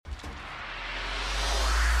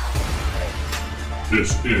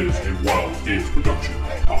This is a Wild Age Production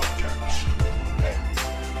podcast.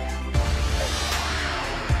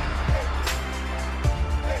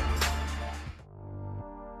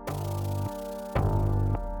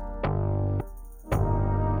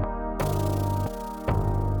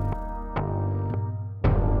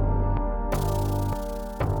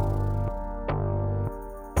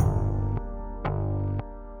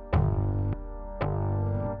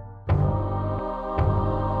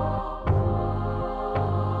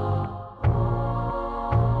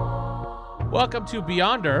 Welcome to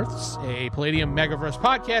Beyond Earths, a Palladium Megaverse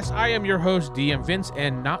podcast. I am your host, DM Vince,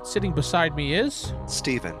 and not sitting beside me is...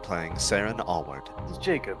 Steven playing Saren Allward. This is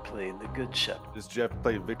Jacob playing the Good Shepherd. This is Jeff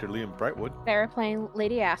playing Victor Liam Brightwood. Sarah playing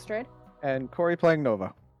Lady Astrid. And Corey playing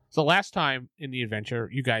Nova. So last time in the adventure,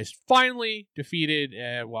 you guys finally defeated,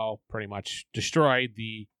 pretty much destroyed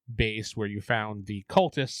the base where you found the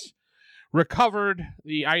cultists, recovered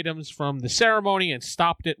the items from the ceremony and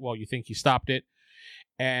stopped it. Well, you think you stopped it.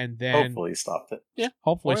 And then... Hopefully stopped it. Yeah,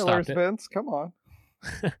 hopefully Spoilers, stopped it. Vince, come on.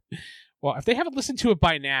 Well, if they haven't listened to it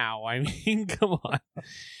by now, I mean, come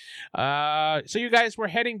on. So you guys were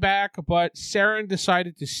heading back, but Saren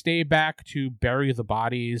decided to stay back to bury the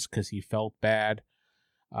bodies because he felt bad.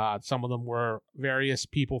 Some of them were various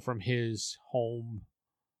people from his home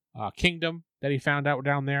kingdom that he found out were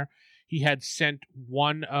down there. He had sent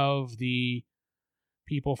one of the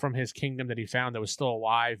people from his kingdom that he found that was still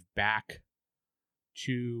alive back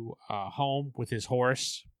to home with his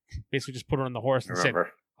horse. Basically just put her on the horse and sent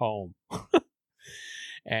home.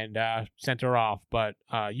 And sent her off. But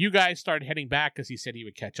you guys started heading back because he said he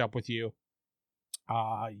would catch up with you.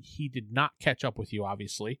 He did not catch up with you,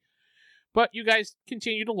 obviously. But you guys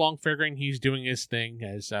continued along, figuring he's doing his thing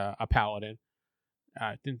as a paladin.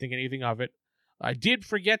 Didn't think anything of it. I did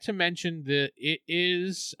forget to mention that it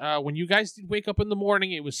is, when you guys did wake up in the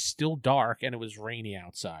morning, it was still dark and it was rainy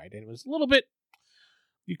outside. And it was a little bit,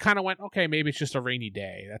 you kind of went, okay, maybe it's just a rainy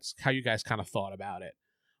day. That's how you guys kind of thought about it.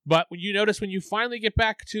 But when you notice, when you finally get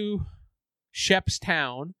back to Shep's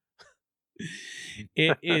town,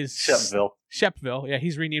 it is... Shepville. Yeah,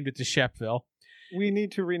 he's renamed it to Shepville. We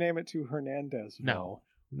need to rename it to Hernandez. No,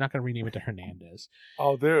 I'm not going to rename it to Hernandez.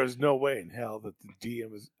 Oh, there is no way in hell that the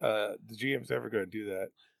GM's ever going to do that.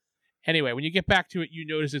 Anyway, when you get back to it, you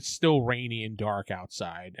notice it's still rainy and dark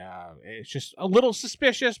outside. It's just a little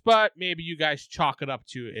suspicious, but maybe you guys chalk it up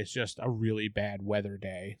to it's just a really bad weather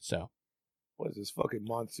day. So, what is this, fucking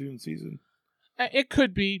monsoon season? It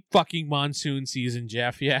could be fucking monsoon season,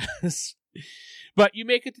 Jeff, yes. But you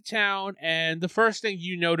make it to town, and the first thing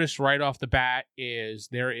you notice right off the bat is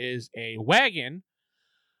there is a wagon.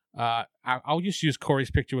 I'll just use Corey's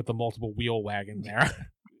picture with the multiple wheel wagon there.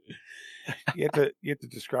 You have to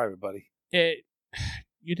describe it, buddy.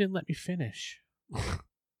 You didn't let me finish.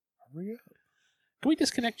 Hurry up. Can we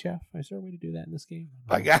disconnect Jeff? Is there a way to do that in this game?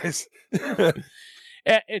 Bye, guys.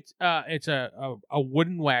 It's a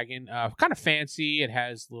wooden wagon, kind of fancy. It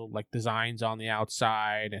has little like designs on the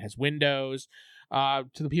outside. It has windows. To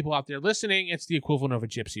the people out there listening, it's the equivalent of a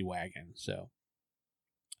gypsy wagon. So,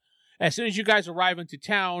 as soon as you guys arrive into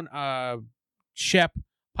town, Shep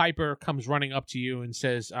Piper comes running up to you and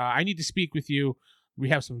says, I need to speak with you. We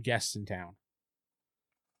have some guests in town.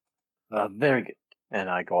 Very good. And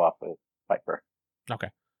I go off with Piper. Okay.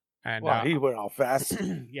 And wow, he went all fast.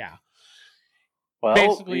 Yeah. Well,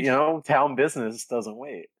 basically, town business doesn't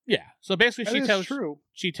wait. Yeah. So basically,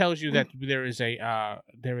 she tells you that there is a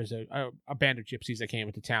band of gypsies that came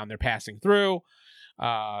into town. They're passing through.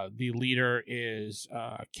 The leader is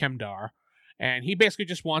Kemdar. And he basically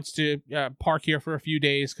just wants to park here for a few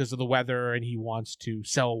days because of the weather, and he wants to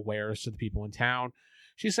sell wares to the people in town.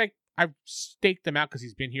 She's like, I've staked him out because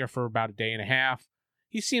he's been here for about a day and a half.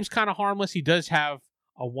 He seems kind of harmless. He does have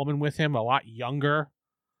a woman with him, a lot younger.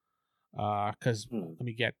 Because let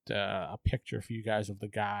me get a picture for you guys of the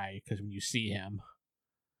guy, because when you see him,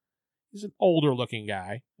 he's an older looking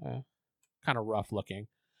guy, kind of rough looking.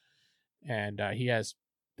 And he has,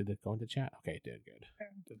 did it go into chat? Okay, it did, good.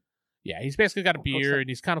 Yeah, he's basically got a beard, and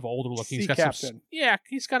he's kind of older looking. He's got some,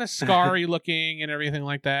 he's kind of scarry looking and everything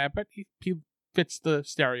like that, but he fits the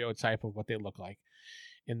stereotype of what they look like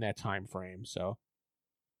in that time frame. So,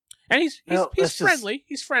 and he's friendly.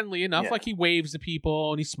 He's friendly enough. Yeah. Like he waves to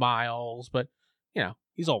people and he smiles, but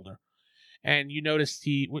he's older. And you notice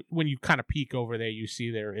when you kind of peek over there, you see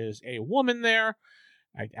there is a woman there.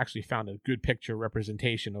 I actually found a good picture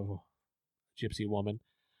representation of a gypsy woman,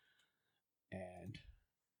 and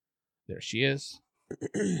there she is.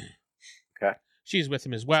 Okay. She's with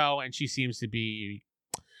him as well, and she seems to be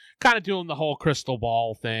kind of doing the whole crystal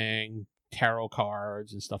ball thing, tarot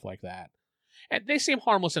cards and stuff like that. And they seem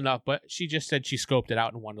harmless enough, but she just said she scoped it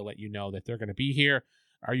out and wanted to let you know that they're going to be here.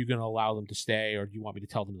 Are you going to allow them to stay, or do you want me to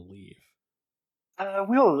tell them to leave?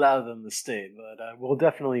 We'll allow them to stay, but we'll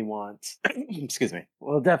definitely want, excuse me,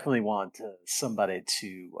 we'll definitely want somebody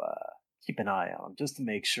to keep an eye on them, just to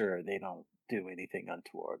make sure they don't do anything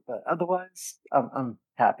untoward. But otherwise, I'm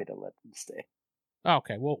happy to let them stay.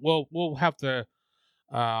 Okay, we'll have the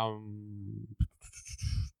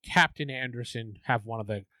Captain Anderson have one of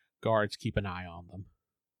the guards keep an eye on them.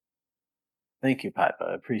 Thank you, Piper.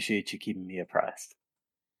 I appreciate you keeping me apprised.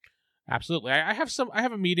 Absolutely. I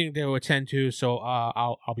have a meeting to attend to, so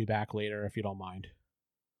I'll be back later if you don't mind.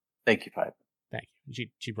 Thank you, Piper. Thank you.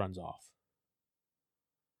 She runs off.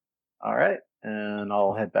 All right, and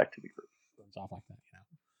I'll head back to the group. Runs off like that, you know.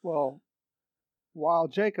 Well, while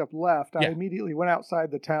Jacob left, I Yeah. immediately went outside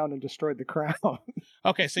the town and destroyed the crown.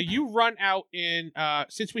 Okay, so you run out in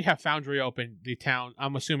since we have Foundry open, the town.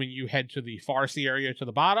 I'm assuming you head to the foresty area to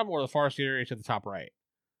the bottom, or the foresty area to the top right.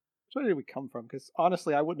 Where did we come from? Because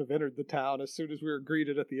honestly, I wouldn't have entered the town. As soon as we were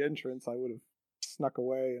greeted at the entrance, I would have snuck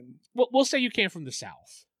away. And We'll say you came from the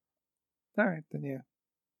south. all right, then yeah,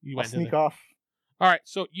 You I'll went to sneak the... off. All right,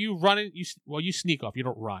 so you run in. You sneak off. You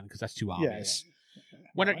don't run because that's too Yeah, obvious. yeah.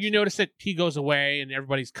 When No, I you sneak notice that he goes away and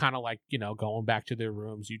everybody's kind of like, going back to their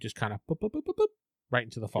rooms, you just kind of boop, boop, boop, boop, boop, right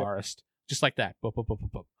into the forest. Just like that. Boop, boop, boop,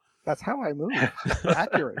 boop, boop. That's how I move.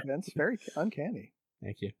 Accurate, Vince. Very uncanny.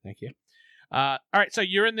 Thank you. All right, so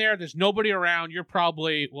you're in there. There's nobody around. You're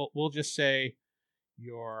probably, we'll just say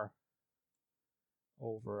you're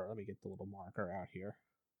over. Let me get the little marker out here.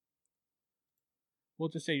 We'll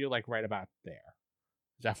just say you're like right about there.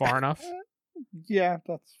 Is that far enough? Yeah,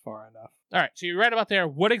 that's far enough. All right, so you're right about there.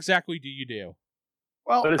 What exactly do you do?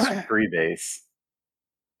 Well, What is tree base?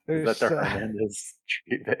 Is that there's, their Hernandez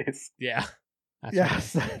tree base? Yeah. That's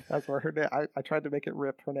yes, right. that's where I tried to make it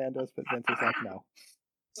Rip Hernandez, but Vince is like, no.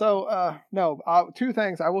 So, no, two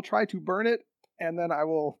things. I will try to burn it, and then I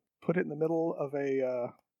will put it in the middle of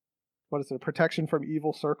a, a protection from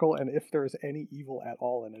evil circle, and if there's any evil at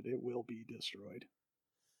all in it, it will be destroyed.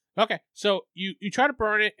 Okay, so you try to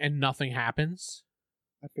burn it and nothing happens.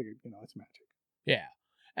 I figured, it's magic. Yeah,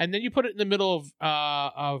 and then you put it in the middle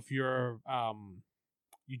of your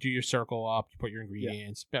you do your circle up, you put your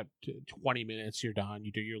ingredients. About 20 minutes, you're done.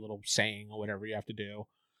 You do your little saying or whatever you have to do,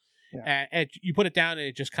 and you put it down, and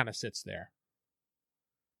it just kind of sits there.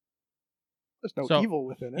 There's no evil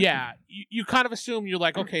within it. Yeah, you kind of assume you're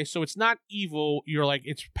like, okay, so it's not evil. You're like,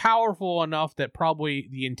 it's powerful enough that probably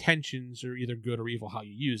the intentions are either good or evil how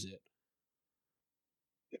you use it.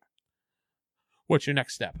 Yeah. What's your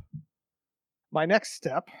next step? My next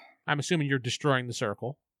step. I'm assuming you're destroying the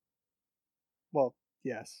circle. Well,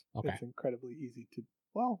 yes. Okay. It's incredibly easy to.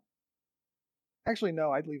 Well, actually,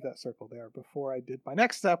 no. I'd leave that circle there before I did my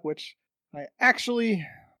next step, which I actually.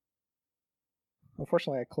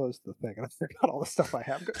 Unfortunately, I closed the thing and I forgot all the stuff I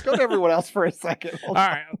have. Go to everyone else for a second. All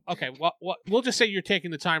right. Okay. Well, we'll just say you're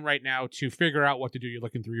taking the time right now to figure out what to do. You're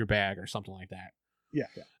looking through your bag or something like that.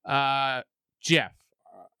 Yeah. Jeff,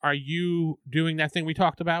 are you doing that thing we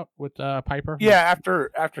talked about with Piper? Yeah.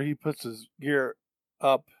 After he puts his gear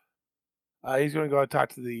up, he's going to go and talk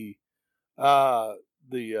to the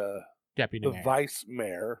Deputy Mayor. vice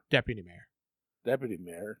mayor. Deputy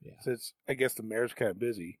Mayor. Yeah. Since I guess the mayor's kind of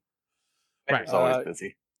busy. Right. It's always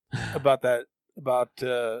busy. About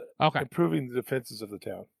Okay. improving the defenses of the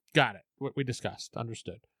town. Got it. What we discussed.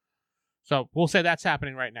 Understood. So we'll say that's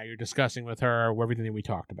happening right now. You're discussing with her everything that we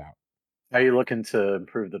talked about. Are you looking to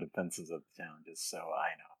improve the defenses of the town, just so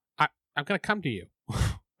I know? I'm going to come to you.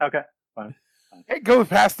 Okay, fine. Hey, go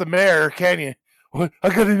past the mayor, can you? What? I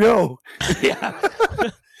gotta know. Yeah.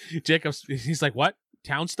 Jacob's, he's like, what?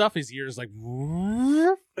 Town stuff? His ears like...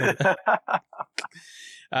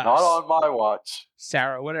 Not on my watch.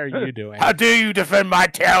 Sarah, what are you doing? How dare you defend my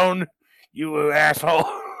town, you asshole?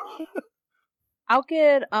 I'll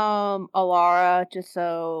get Alara just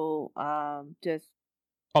so just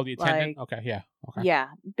Oh, the attendant? Okay, yeah. Okay. yeah,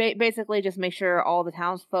 basically just make sure all the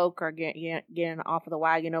townsfolk are getting off of the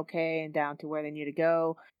wagon okay and down to where they need to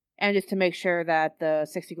go, and just to make sure that the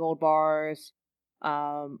 60 gold bars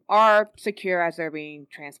are secure as they're being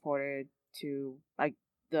transported to like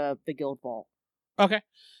the guild vault. Okay.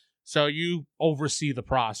 So you oversee the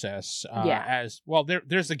process Yeah. as well.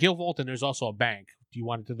 There's the guild vault and there's also a bank. Do you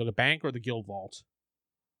want it to do the bank or the guild vault?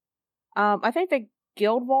 I think the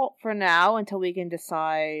guild vault for now until we can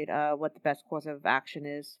decide what the best course of action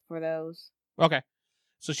is for those. Okay.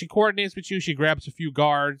 So she coordinates with you. She grabs a few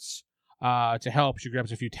guards to help. She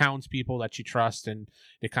grabs a few townspeople that she trusts, and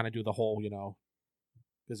they kind of do the whole,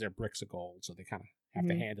 because they're bricks of gold, so they kind of have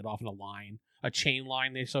to hand it off in a line. a chain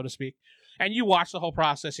line, so to speak. And you watch the whole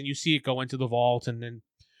process, and you see it go into the vault, and then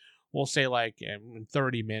we'll say like in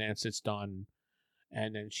 30 minutes it's done,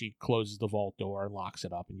 and then she closes the vault door and locks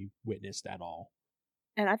it up, and you witness that all.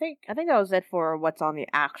 And I think that was it for what's on the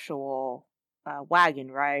actual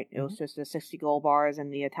wagon, right? It was just the 60 gold bars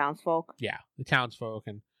and the townsfolk. Yeah, the townsfolk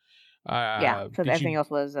and so everything else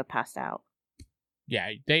was passed out. Yeah,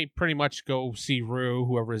 they pretty much go see Rue,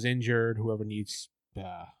 whoever's injured, whoever needs,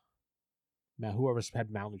 whoever's had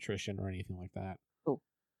malnutrition or anything like that. Cool.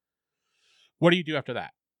 What do you do after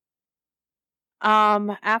that?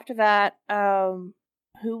 After that,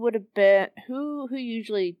 who would have been who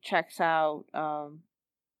usually checks out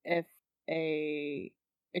if a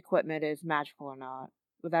equipment is magical or not?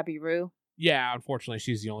 Would that be Rue? Yeah, unfortunately,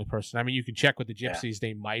 she's the only person. I mean, you can check with the gypsies;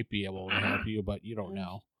 they might be able to help you, but you don't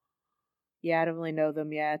know. Yeah, I don't really know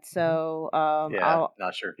them yet, so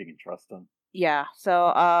not sure if you can trust them. Yeah, so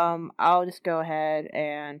I'll just go ahead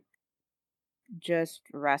and just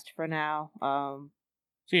rest for now.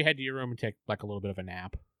 So you head to your room and take like a little bit of a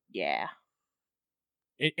nap. Yeah.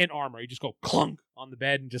 In armor, you just go clunk on the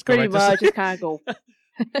bed and just go pretty much, just kind of go.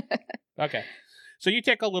 Okay, so you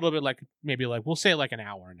take a little bit, like maybe like we'll say like an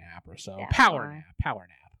hour nap or so. Yeah, power nap.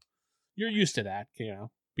 You're used to that,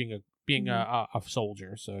 being a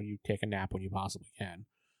soldier, so you take a nap when you possibly can.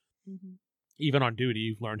 Mm-hmm. Even on duty,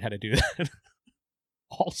 you've learned how to do that.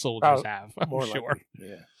 All soldiers have, I'm more sure. likely.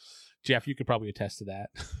 Yeah. Jeff, you could probably attest to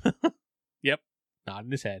that. Yep,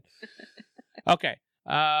 nodding his head. Okay.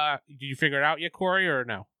 Did you figure it out yet, Corey, or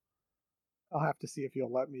no? I'll have to see if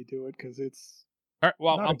you'll let me do it because it's. All right,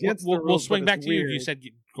 well, not against the we'll rules, swing but back it's to you. weird. You said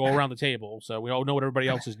go around the table, so we all know what everybody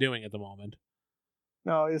else is doing at the moment.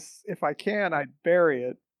 No, if I can, I'd bury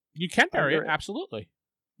it. You can bury it, Under- absolutely.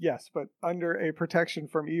 Yes, but under a protection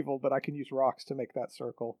from evil, but I can use rocks to make that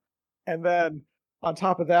circle. And then on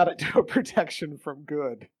top of that, I do a protection from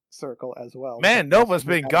good circle as well. Man, Nova's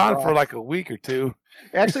been gone for like a week or two.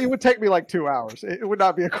 Actually, it would take me like 2 hours. It would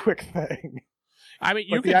not be a quick thing. I mean,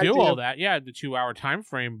 But you the could do idea all of- that. Yeah, the 2 hour time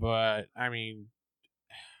frame, but I mean,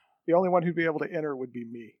 The only one who'd be able to enter would be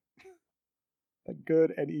me. And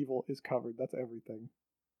good and evil is covered. That's everything.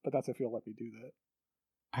 But that's if you'll let me do that.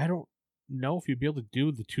 I don't know if you'd be able to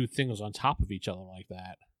do the two things on top of each other like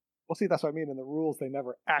that. Well, see, that's what I mean. In the rules, they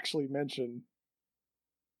never actually mention.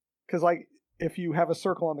 Because, like, if you have a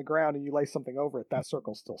circle on the ground and you lay something over it, that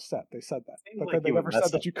circle's still set. They said that. Seems But like then they you would never mess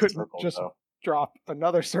said that up you the couldn't circle, just though. drop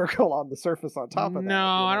another circle on the surface on top of that. No, you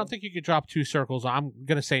I know? don't think you could drop two circles. I'm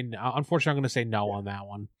gonna say no. Unfortunately, I'm gonna say no on that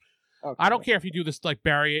one. Okay. I don't care if you do this, like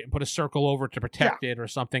bury it and put a circle over it to protect it or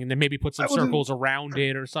something, and then maybe put some I will do- circles around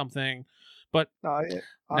it or something. No,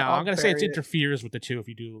 I'm gonna say it bury interferes with the two if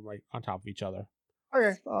you do them right on top of each other.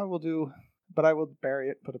 Okay, I will do. But I will bury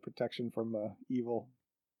it, put a protection from evil.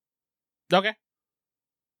 Okay.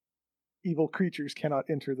 Evil creatures cannot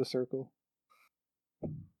enter the circle.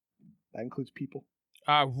 That includes people.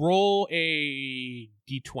 Roll a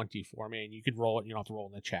d20 for me, and you can roll it. You don't have to roll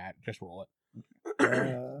in the chat. Just roll it.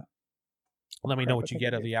 Let me know crap, what I you think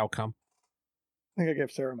get I of gave- the outcome. I think I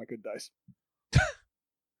gave Sarah my good dice.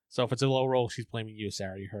 So if it's a low roll, she's blaming you,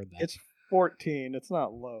 Sarah. You heard that. It's 14. It's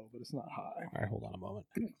not low, but it's not high. All right, hold on a moment.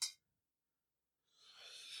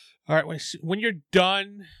 All right, when you're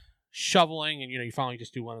done shoveling, and you finally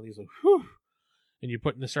just do one of these, like, whew, and you're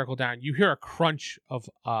putting the circle down, you hear a crunch of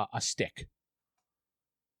a stick.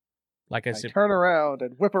 Like I as if, turn around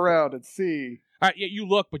and whip around and see. all right, yeah, you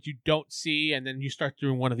look, but you don't see, and then you start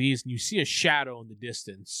doing one of these, and you see a shadow in the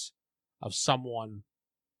distance of someone.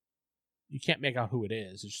 You can't make out who it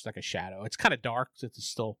is. It's just like a shadow. It's kind of dark since it's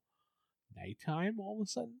still nighttime all of a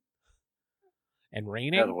sudden. And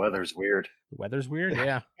raining. Yeah, the weather's weird. The weather's weird,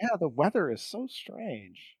 yeah. Yeah, the weather is so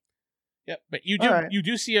strange. Yep, but you All do right. you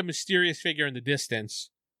do see a mysterious figure in the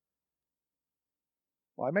distance.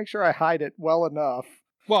 Well, I make sure I hide it well enough.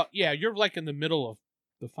 Well, yeah, you're like in the middle of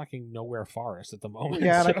the fucking nowhere forest at the moment.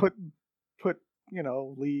 Yeah, and I so- put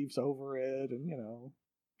leaves over it, and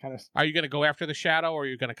kind of. Are you going to go after the shadow, or are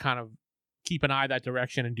you going to kind of keep an eye that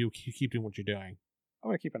direction and keep doing what you're doing? I'm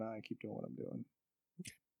gonna keep an eye and keep doing what I'm doing.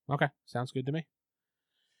 Okay, sounds good to me.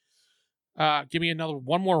 Give me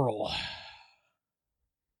one more roll.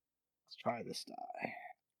 Let's try this die.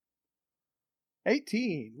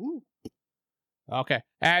 18. Woo. Okay,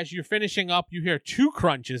 as you're finishing up, you hear two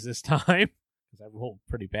crunches this time because I rolled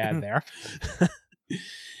pretty bad there,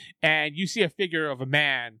 and you see a figure of a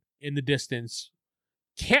man in the distance.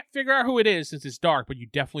 Can't figure out who it is since it's dark, but you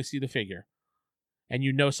definitely see the figure, and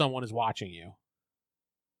you know someone is watching you.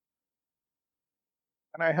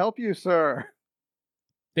 Can I help you, sir?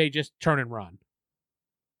 They just turn and run.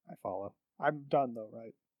 I follow. I'm done though,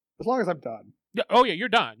 right? As long as I'm done. Oh yeah, you're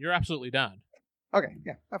done. You're absolutely done. Okay,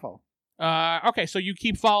 yeah, I follow. Okay, so you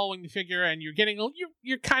keep following the figure, and you're getting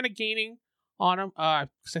you're kind of gaining on him.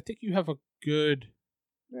 Because I think you have a good.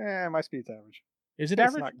 My speed's average. Is it It's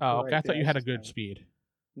average? not Oh, okay. great, I thought yeah, you had a it's good just speed.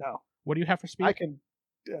 No, What do you have for speed? I can.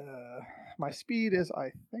 My speed is,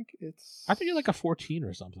 I think it's. I think you're like a 14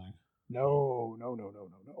 or something. No.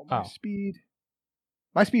 Oh.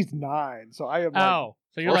 My speed's 9, so I am. Oh,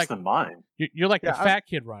 so you're Worse like than mine. you're like Yeah, the fat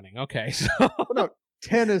kid running. Okay, so No,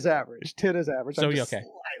 10 is average. 10 is average. So I'm you're just okay.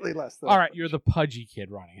 Slightly less than. all right, average. you're the pudgy kid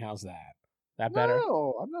running. How's that? That better?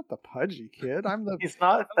 No, I'm not the pudgy kid. I'm the. He's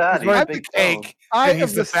not that. He's running He's the big cake. boned. I and am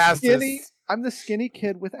he's the the fastest. skinny. I'm the skinny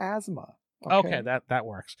kid with asthma. Okay, that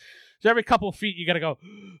works. So every couple of feet, you got to go.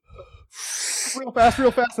 real fast,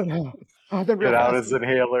 and then real Get out fast. his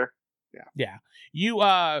inhaler. Yeah, you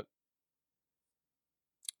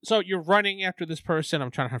So you're running after this person. I'm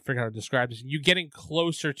trying to figure out how to describe this. You're getting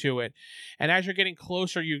closer to it, and as you're getting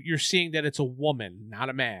closer, you're seeing that it's a woman, not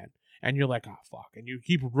a man. And you're like, oh fuck! And you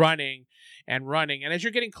keep running and running, and as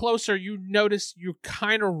you're getting closer, you notice you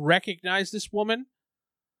kind of recognize this woman.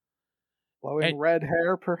 Flowing and- red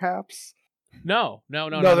hair, perhaps. No, No,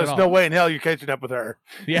 not there's at no all. way in hell you're catching up with her.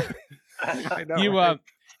 Yeah, I know. you right?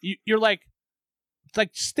 you're like, it's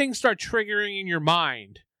like things start triggering in your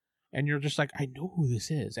mind, and you're just like, I know who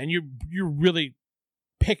this is, and you're really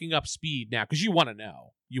picking up speed now because you want to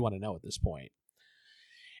know. You want to know at this point,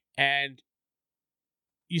 and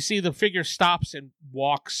you see the figure stops and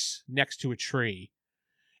walks next to a tree,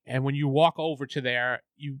 and when you walk over to there,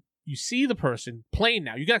 you see the person plain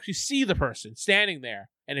now. You can actually see the person standing there,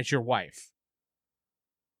 and it's your wife.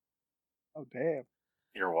 Oh damn!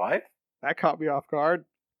 Your wife? That caught me off guard.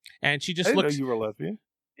 And she I just didn't looks. know you were lesbian.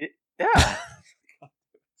 Yeah.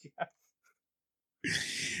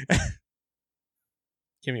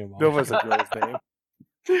 Give me a moment. No was a girl's name.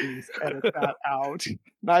 Please edit that out.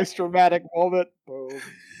 Nice dramatic moment. Boom.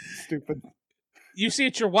 Stupid. You see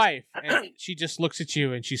it's your wife, and she just looks at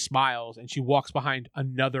you and she smiles and she walks behind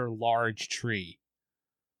another large tree,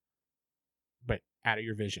 but out of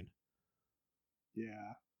your vision.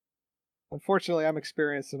 Yeah. Unfortunately, I'm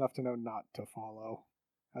experienced enough to know not to follow,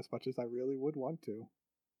 as much as I really would want to.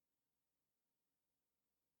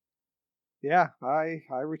 Yeah, I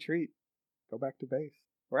retreat. Go back to base.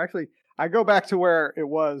 Or actually, I go back to where it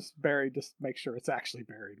was buried to make sure it's actually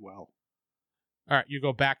buried well. All right, you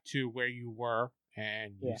go back to where you were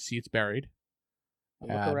and you Yeah. see it's buried. I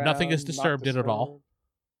look Nothing has around, not disturbed it at all.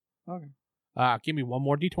 Okay. Give me one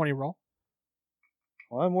more d20 roll.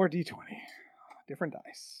 One more d20. Different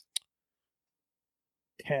dice.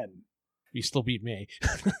 10. You still beat me.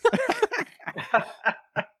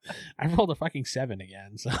 I rolled a fucking 7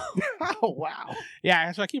 again, so Oh, wow.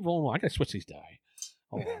 yeah. So I keep rolling. I gotta switch these die.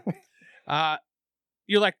 Hold on.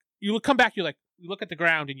 You come back. You look at the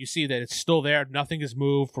ground and you see that it's still there. Nothing has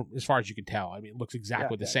moved from as far as you can tell. I mean, it looks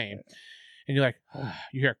exactly the same. Yeah. And you're like,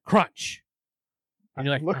 you hear crunch, and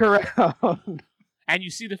you're like, Look around. and you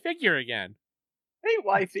see the figure again, Hey,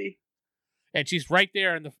 wifey. and she's right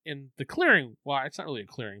there in the clearing. Well, it's not really a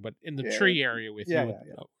clearing, but in the Yeah. tree area with Yeah, you.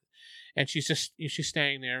 yeah. And she's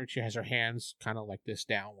staying there, and she has her hands kind of like this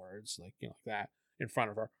downwards, like like that in front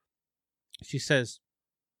of her. She says,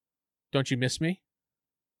 "Don't you miss me?"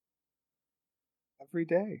 Every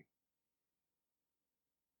day.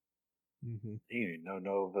 Mm-hmm. You didn't know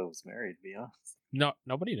Nova was married, to be honest. No,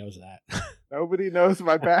 nobody knows that. Nobody knows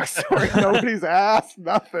my backstory. Nobody's asked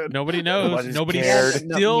nothing. Nobody knows. Nobody's Nobody cared.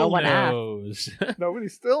 still No one asked. knows. Nobody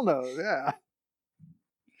still knows. Yeah.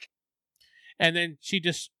 And then she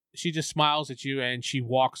just smiles at you and she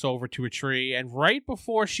walks over to a tree, and right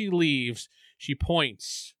before she leaves, she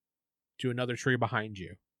points to another tree behind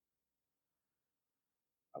you.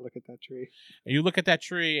 I look at that tree. And you look at that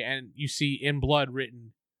tree and you see in blood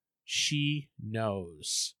written, "She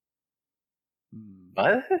knows."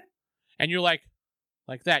 What? And you're like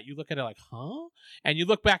that. You look at it like, huh? And you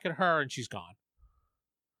look back at her and she's gone.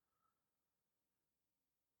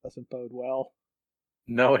 Doesn't bode well.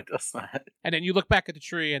 No, it does not. And then you look back at the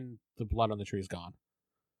tree and the blood on the tree is gone.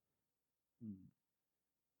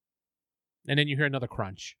 And then you hear another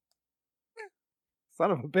crunch.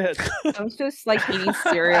 Son of a bitch. I was just like eating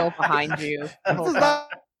cereal behind you. the This whole is time.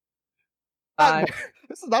 not,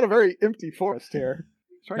 this is not a very empty forest here.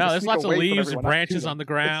 Trying to No, there's sneak lots of away from leaves and everyone, not to branches them. on the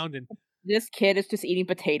ground, and This kid is just eating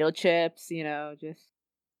potato chips, just.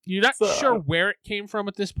 you're not So- sure where it came from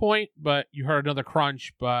at this point, but you heard another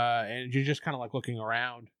crunch, and you're just kind of like looking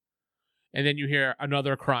around. And then you hear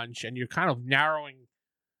another crunch, and you're kind of narrowing,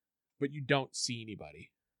 but you don't see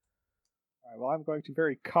anybody. All right, well, I'm going to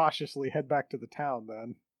very cautiously head back to the town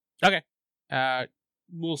then. Okay.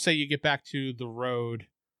 we'll say you get back to the road.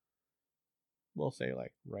 We'll say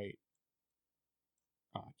like right.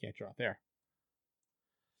 Oh, I can't draw it there.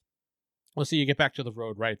 We'll see you get back to the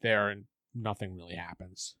road right there, and nothing really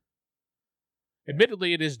happens.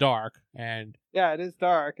 Admittedly, it is dark, and Yeah, it is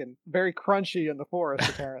dark and very crunchy in the forest,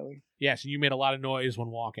 apparently. yes, you made a lot of noise when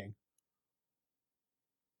walking.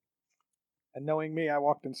 And knowing me, I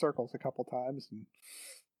walked in circles a couple times. And...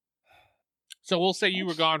 So we'll say you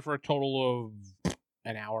were gone for a total of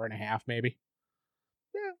an hour and a half, maybe.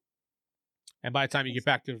 Yeah. And by the time you get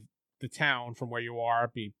back to the town from where you are,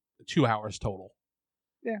 it'd be 2 hours total.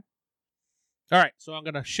 Yeah. All right, so I'm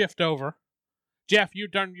going to shift over. Jeff,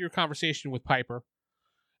 you've done your conversation with Piper,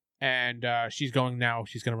 and she's going now.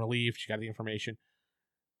 She's going to relieve. She got the information.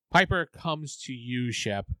 Piper comes to you,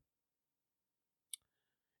 Shep,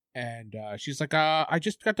 and she's like, I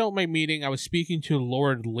just got done with my meeting. I was speaking to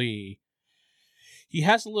Lord Lee. He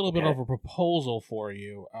has a little bit of a proposal for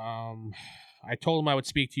you. I told him I would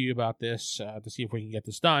speak to you about this to see if we can get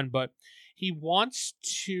this done, but he wants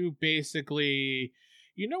to basically,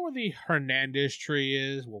 you know where the Hernandez tree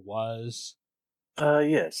is, or was?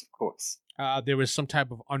 Yes, of course. There was some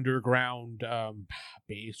type of underground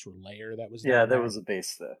base or layer that was there. Yeah, there was a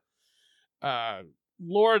base there.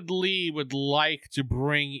 Lord Lee would like to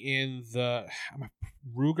bring in the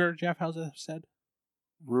Ruger, Jeff, how's it said?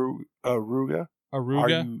 Arugula?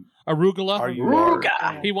 Arugula.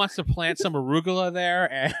 He wants to plant some arugula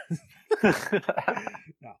there, and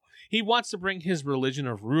no, he wants to bring his religion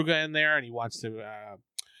of Ruga in there, and he wants to.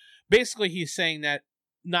 Basically, he's saying that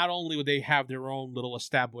not only would they have their own little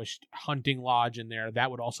established hunting lodge in there, that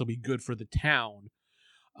would also be good for the town,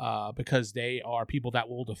 because they are people that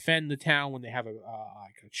will defend the town when they have like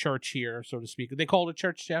a church here, so to speak. They call it a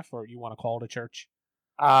church, Jeff, or you want to call it a church?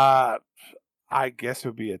 I guess it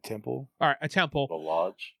would be a temple. All right, a temple. A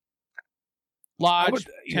lodge. Lodge,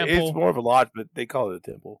 temple. It's more of a lodge, but they call it a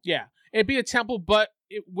temple. Yeah, it'd be a temple, but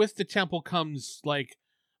with the temple comes like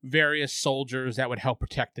various soldiers that would help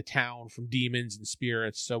protect the town from demons and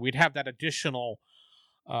spirits. So we'd have that additional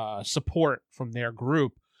support from their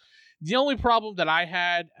group. The only problem that I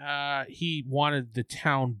had, he wanted the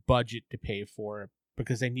town budget to pay for it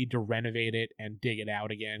because they need to renovate it and dig it out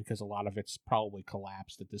again because a lot of it's probably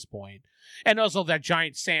collapsed at this point. And also that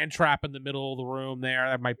giant sand trap in the middle of the room there,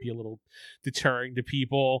 that might be a little deterring to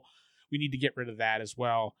people. We need to get rid of that as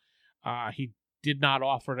well. He did not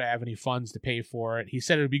offer to have any funds to pay for it. He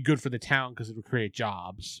said it would be good for the town because it would create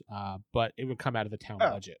jobs, but it would come out of the town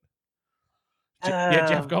budget. Yeah,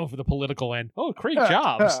 Jeff going for the political end. Oh, create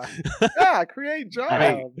jobs. Yeah, create jobs.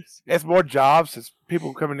 I mean, it's more jobs. It's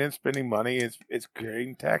people coming in, spending money. It's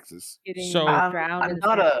creating taxes. So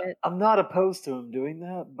I'm not opposed to him doing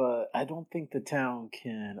that, but I don't think the town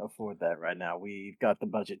can afford that right now. We've got the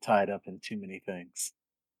budget tied up in too many things.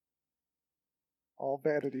 All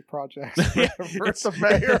vanity projects for the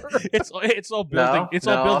mayor. It's all building.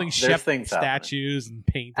 All building Shep happening. statues and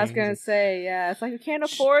paintings. I was gonna say, yeah, it's like you can't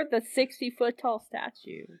afford the 60-foot tall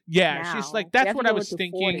statue. Yeah, now. she's like, that's what I was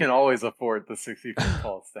thinking. We can always afford the 60-foot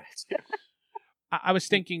tall statue. I was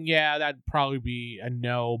thinking, yeah, that'd probably be a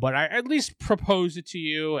no, but I at least propose it to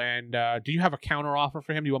you. And do you have a counter offer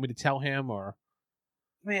for him? Do you want me to tell him or?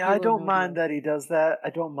 I mean, I don't mind that he does that.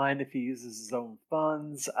 I don't mind if he uses his own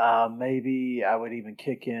funds. Maybe I would even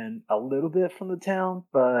kick in a little bit from the town,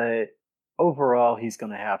 but overall, he's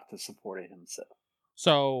going to have to support it himself.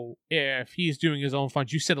 So if he's doing his own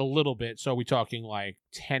funds, you said a little bit. So are we talking like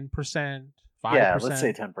 10%, 5%? Yeah, let's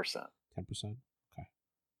say 10%. 10%. Okay.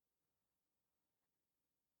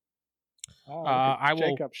 Oh, I will.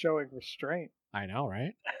 Jacob showing restraint. I know,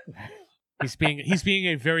 right? He's being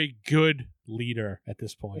a very good leader at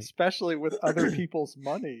this point, especially with other people's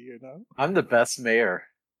money. You know, I'm the best mayor.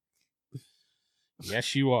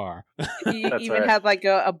 Yes, you are. He even has like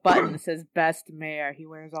a button that says "Best Mayor." He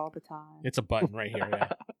wears all the time. It's a button right here. Yeah.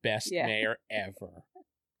 Best mayor ever.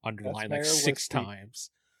 Underlined like 6 times.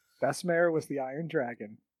 Best mayor was the Iron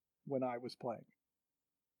Dragon when I was playing.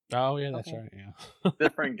 Oh yeah, that's right. Yeah.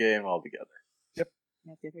 Different game altogether.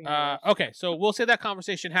 Okay, so we'll say that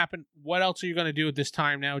conversation happened. What else are you going to do at this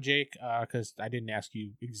time now, Jake? Because I didn't ask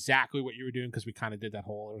you exactly what you were doing because we kind of did that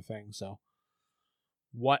whole other thing. So,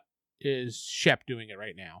 what is Shep doing it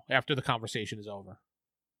right now after the conversation is over?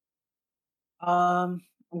 I'm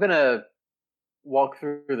gonna walk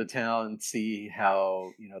through the town and see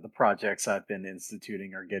how the projects I've been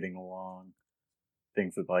instituting are getting along,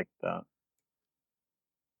 things like that.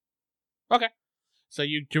 Okay. So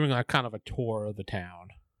you're doing like kind of a tour of the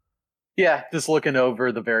town. Yeah, just looking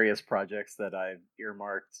over the various projects that I've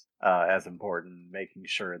earmarked as important, making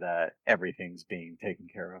sure that everything's being taken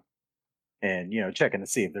care of. and checking to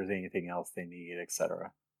see if there's anything else they need,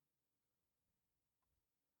 etc.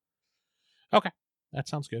 Okay, that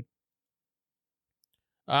sounds good.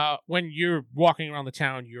 When you're walking around the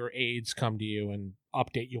town, your aides come to you and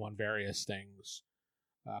update you on various things,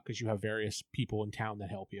 because you have various people in town that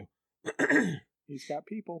help you. He's got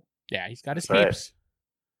people. Yeah, he's got his That's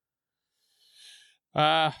right.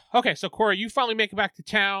 peeps. Okay, so Corey, you finally make it back to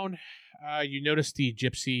town. You notice the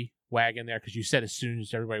gypsy wagon there, because you said as soon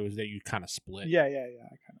as everybody was there, you kind of split. Yeah. I kind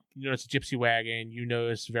of. You notice a gypsy wagon. You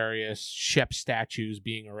notice various Shep statues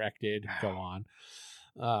being erected. Go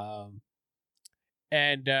on.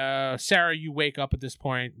 And Sarah, you wake up at this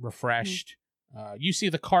point refreshed. You see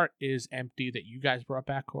the cart is empty that you guys brought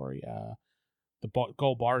back, Corey. The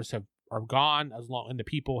gold bars are gone, and the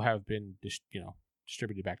people have been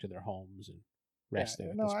distributed back to their homes and resting.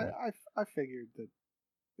 Yeah, no, I figured that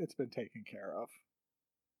it's been taken care of.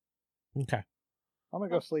 Okay. I'm gonna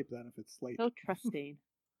go sleep then if it's late. So trusting.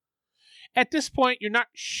 At this point, you're not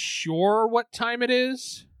sure what time it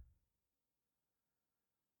is.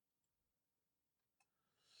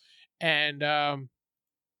 And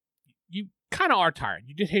you kind of are tired.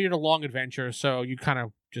 You did hit a long adventure, so you kind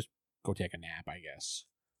of just go take a nap, I guess,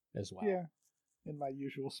 as well. Yeah, in my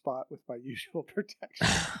usual spot with my usual protection.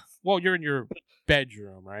 Well, you're in your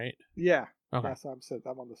bedroom, right? Yeah. Okay. Yes,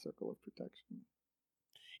 I'm on the circle of protection.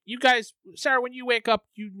 You guys, Sarah, when you wake up,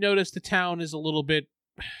 you notice the town is a little bit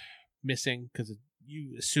missing, because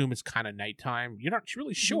you assume it's kind of nighttime. You're not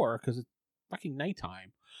really sure because it's fucking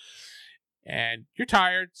nighttime. And you're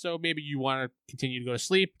tired, so maybe you want to continue to go to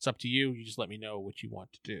sleep. It's up to you. You just let me know what you want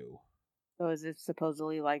to do. So is it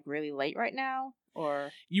supposedly like really late right now, or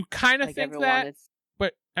You kind of like think everyone that, is?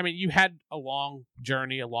 but I mean, you had a long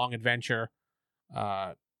journey, a long adventure.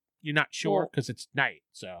 You're not sure Well, because it's night,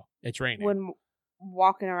 so it's raining. When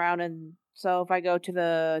walking around, and so if I go to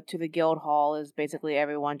the guild hall, is basically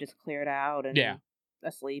everyone just cleared out and Yeah.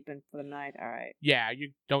 asleep and for the night. All right. Yeah,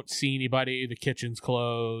 you don't see anybody. The kitchen's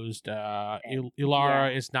closed.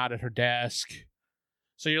 Ilara is not at her desk.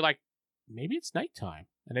 So you're like, maybe it's nighttime,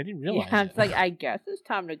 and I didn't realize Yeah, it. it's like I guess it's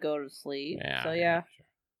time to go to sleep. Yeah. So yeah, Sure.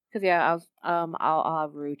 because I'll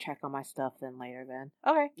have Rue check on my stuff then later. Then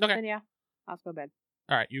okay. Then yeah, I'll go to bed.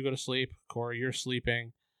 All right, you go to sleep. Corey, you're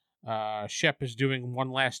sleeping. Shep is doing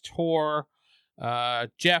one last tour.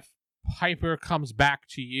 Jeff Piper comes back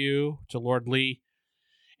to you, to Lord Lee,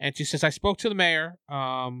 and she says, I spoke to the mayor.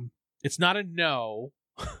 It's not a no.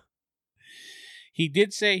 He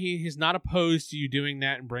did say he's not opposed to you doing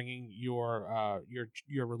that and bringing your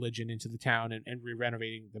religion into the town and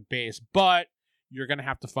re-renovating the base, but you're going to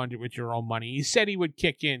have to fund it with your own money. He said he would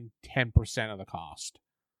kick in 10% of the cost,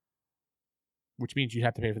 which means you'd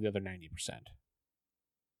have to pay for the other 90%.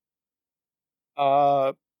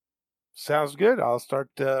 Sounds good. I'll start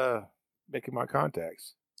making my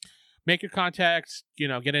contacts. Make your contacts,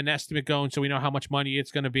 get an estimate going so we know how much money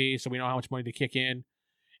it's going to be, so we know how much money to kick in,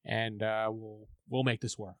 and we'll make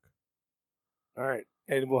this work. All right.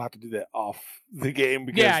 And we'll have to do that off the game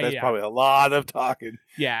because that's yeah. probably a lot of talking.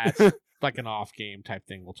 Yeah, it's like an off-game type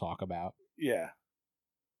thing we'll talk about. Yeah.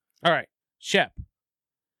 All right, Shep.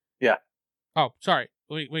 Yeah. Oh, sorry.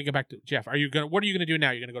 Let me get back to Jeff. What are you gonna do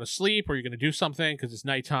now? You're gonna go to sleep, or are you gonna do something because it's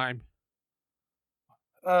nighttime?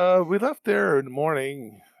 We left there in the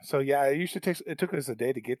morning, so yeah, it took us a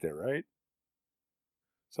day to get there, right?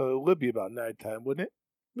 So it would be about nighttime, wouldn't it?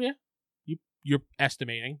 Yeah. You're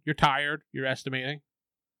estimating. You're tired. You're estimating.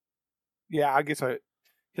 Yeah, I guess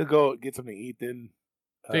he'll go get something to eat then.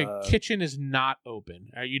 The kitchen is not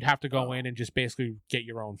open. You'd have to go in and just basically get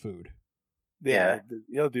your own food. Yeah,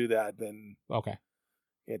 he'll do that. Then Okay.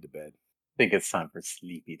 Head to bed. I think it's time for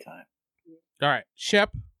sleepy time. All right,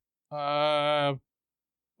 Shep.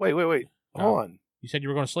 Wait. Hold on. You said you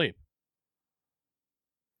were going to sleep.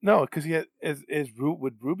 No, because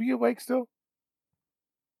would Ruby awake still?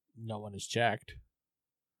 No one has checked.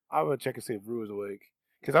 I'm gonna check and see if Rue is awake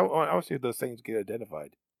because I want to see if those things get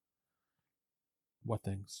identified. What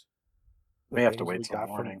things? We have to things wait we till got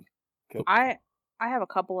from- morning. I have a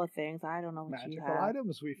couple of things. I don't know what you Magical have,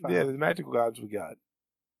 items we found. Yeah, the magical gods we got.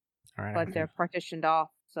 All right. but they're partitioned off,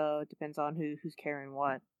 so it depends on who's carrying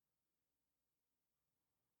what.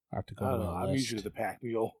 I have to go I to don't know. the I'm list. usually the pack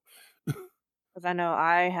mule. Because I know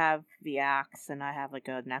I have the axe and I have like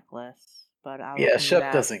a necklace, but I Yeah, was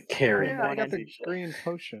Shep doesn't carry Yeah, I one got the usually. green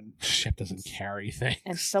potion. Shep doesn't carry things.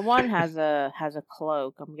 And someone has a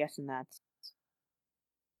cloak. I'm guessing that's.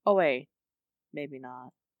 Oh wait, maybe not.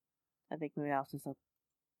 I think maybe that was just a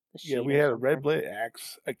sheet. Yeah, we or had a red something. blade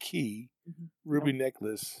axe, a key, Mhm. ruby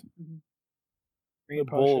necklace, Green a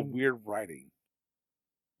bowl of potion weird writing.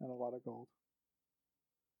 and a lot of gold.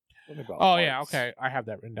 Something about Oh yeah, hearts. okay. I have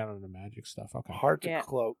that written down on the magic stuff. Okay. Heart Yeah. to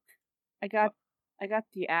cloak. I got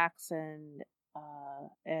the axe and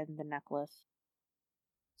the necklace.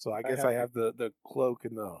 So I I guess have I have the cloak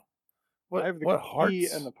and the what? I have the what key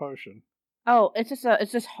hearts? and the potion. Oh, it's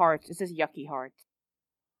just hearts. It's just yucky hearts,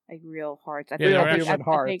 like real hearts. I Yeah, they were I actual- think-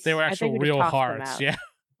 I think- They were I think actual we just real tossed them hearts. out. Yeah.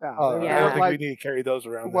 Yeah, Oh, they Yeah. I were don't like, think we need to carry those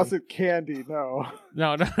around. it wasn't candy. No.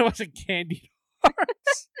 No, it wasn't candied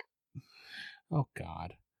hearts. Oh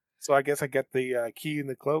God. So I guess I get the key and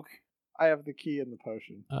the cloak. I have the key and the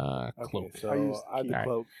potion. Cloak. Okay, so I used I have the key.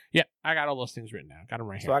 cloak. Yeah, I got all those things written down. Got them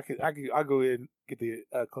right So here. I'll go in and get the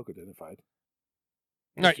cloak identified.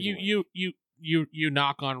 No, Just in a way. you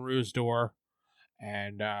knock on Rue's door,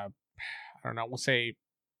 and I don't know. We'll say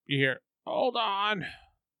you hear, "Hold on."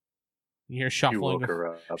 You hear You shuffling, woke her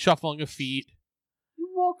up. shuffling of feet, You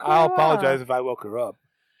woke her I'll up. apologize if I woke her up.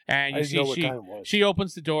 and I you didn't know see what time it was. she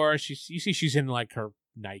opens the door. You see she's in like her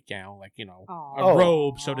nightgown, like a Aw.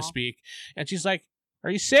 robe, so to Aw. speak, and she's like, "Are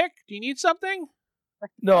you sick? Do you need something?"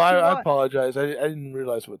 No, What you I want? apologize. I didn't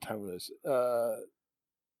realize what time it was.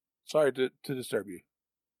 Sorry to disturb you.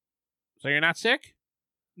 So you're not sick?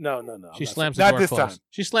 No. She I'm not slams sick. the Not door this closed. time.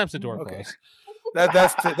 She slams the door Okay.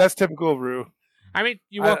 closed. That's typical of Rue. I mean,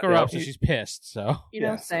 you woke her yeah, up, so she's pissed. So You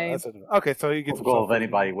know, so same. that's okay. So he gets Typical himself of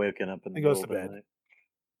anybody waking up in the He goes middle to of the bed. night.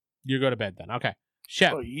 you go to bed then. Okay,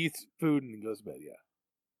 Shep. Oh, he eats food and he goes to bed.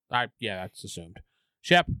 Yeah. Yeah, that's assumed.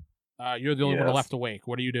 Shep, you're the only one Yes. left awake.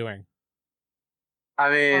 What are you doing? I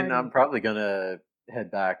mean, Fine. I'm probably gonna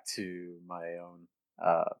head back to my own,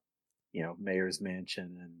 mayor's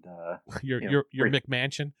mansion and Your You know, your pretty-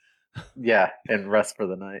 McMansion. and rest for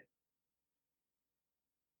the night.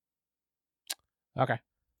 Okay.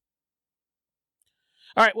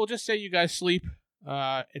 All right. We'll just say you guys sleep.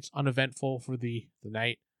 It's uneventful for the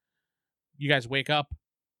night. You guys wake up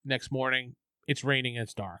next morning. It's raining and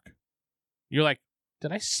it's dark. You're like,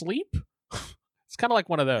 did I sleep? It's kind of like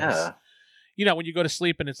one of those. Yeah. You know, when you go to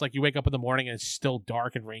sleep and it's like you wake up in the morning and it's still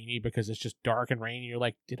dark and rainy because it's just dark and rainy. You're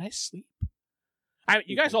like, did I sleep?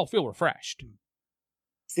 You guys all feel refreshed.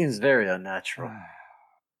 Seems very unnatural.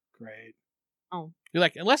 Great. You're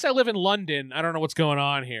like, unless I live in London, I don't know what's going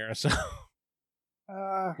on here. So,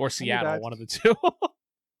 or Seattle, one of the two.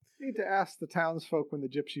 Need to ask the townsfolk when the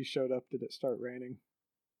gypsies showed up. Did it start raining?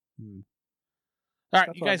 All right,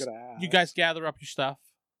 That's you what I'm guys, gonna ask. you guys gather up your stuff,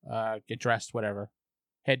 get dressed, whatever.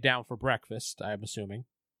 Head down for breakfast. I'm assuming.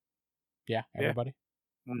 Yeah, Yeah. everybody.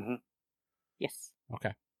 Mm-hmm. Yes.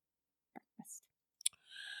 Okay. Breakfast.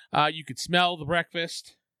 You could smell the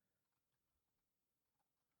breakfast.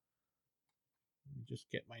 Let me just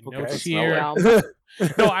get my Okay. notes Smell here.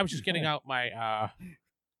 Yum. No, I was just getting out my.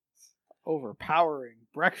 Overpowering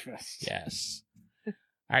breakfast. Yes,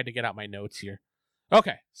 I had to get out my notes here.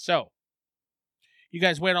 Okay, so you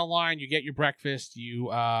guys wait online. You get your breakfast.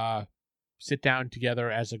 You sit down together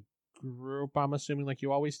as a group. I'm assuming, like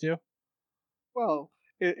you always do. Well,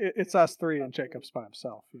 it's us three and Jacob's by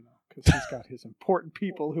himself, because he's got his important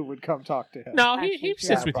people who would come talk to him. No, he Actually, sits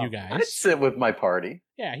yeah, with you I'd guys. sit with my party.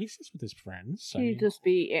 Yeah, he sits with his friends. I He'd mean, just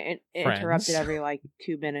be interrupted friends. every like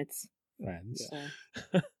 2 minutes. friends.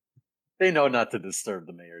 So. They know not to disturb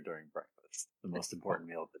the mayor during breakfast, the most important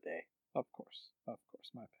meal of the day. Of course,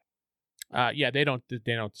 my bad. Yeah, they don't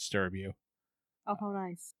disturb you. Oh, how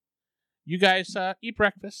nice. You guys eat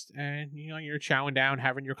breakfast, and you're chowing down,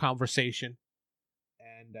 having your conversation,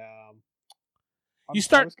 and I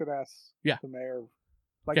start- was gonna ask Yeah. the mayor,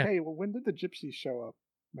 like, Yeah. hey, well, when did the gypsies show up,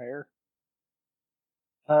 Mayor?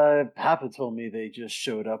 Papa told me they just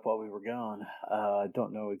showed up while we were gone. I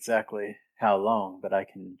don't know exactly how long, but I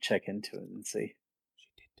can check into it and see. she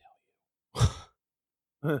did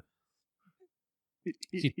tell you.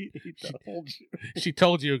 He she- told you. She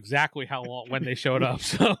told you exactly how long when they showed up.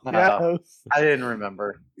 So Yes. I didn't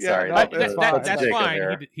remember. Yeah, Sorry. no, But that's that- fine. that's Jacob fine.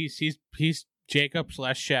 error. He's Jacob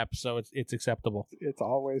 / Shep, so it's acceptable. It's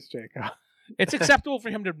always Jacob. It's acceptable for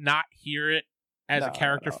him to not hear it as a No,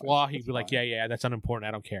 character no, flaw. it's He'd be like, fine. yeah, that's unimportant.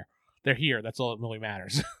 I don't care. They're here. That's all that really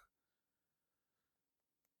matters.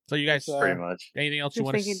 So you guys, Pretty much. anything else you Just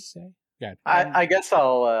want to thinking- say? Good. I guess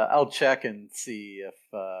I'll check and see if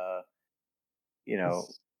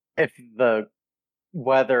if the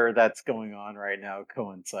weather that's going on right now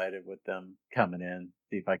coincided with them coming in.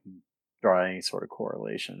 See if I can draw any sort of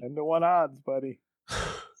correlation. And to 1 odds, buddy.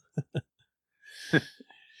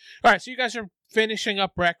 All right, so you guys are finishing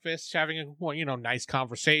up breakfast, having a nice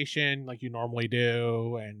conversation like you normally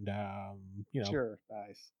do, and Sure,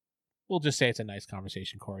 nice. we'll just say it's a nice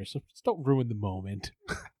conversation, Corey. So just don't ruin the moment.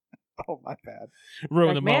 Oh, my bad. Ruin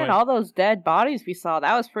Like, the man, moment. all those dead bodies we saw,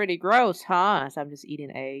 that was pretty gross, huh? So I'm just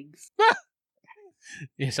eating eggs.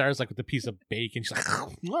 Yeah, Sarah's like with the piece of bacon. She's like,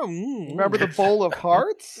 Remember the bowl of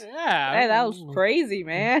hearts? Yeah. Hey, that was crazy,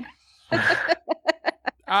 man.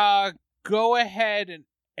 Go ahead and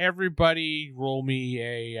everybody roll me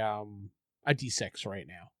a d6 right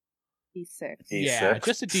now. D6. Yeah,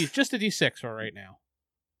 D6? just a d6 for right now.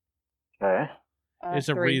 Okay. There's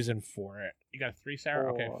a 3. reason for it. You got a 3,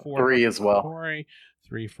 Sarah? Okay, 4 3 for as well. Corey,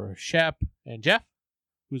 3 for Shep and Jeff,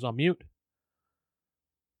 who's on mute.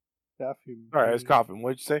 Jeff, All right, it's coughing.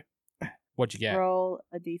 What'd you say? What'd you get? Roll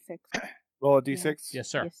a D6. Roll a d6. Yes,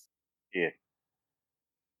 sir. Yes. Yeah.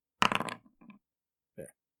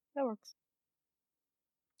 That works.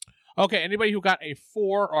 Okay, anybody who got a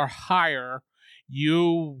 4 or higher,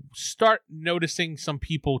 you start noticing some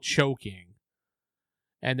people choking,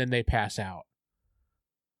 and then they pass out.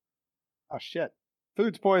 Oh shit!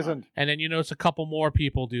 Food's poisoned. And then you notice a couple more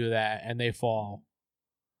people do that, and they fall.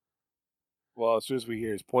 Well, as soon as we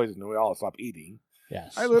hear it's poison, we all stop eating.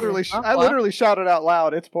 Yes. I literally shouted out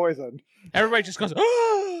loud, "It's poisoned!" Everybody just goes,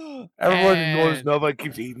 "Oh!" Everyone And- ignores nobody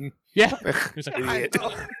keeps eating. Yeah. It's like, Idiot.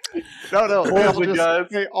 No, Poison, guys.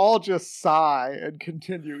 they all just sigh and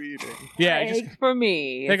continue eating. yeah. it just- Egg for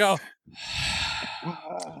me. they go.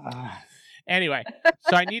 Anyway,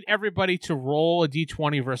 so I need everybody to roll a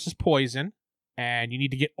d20 versus poison, and you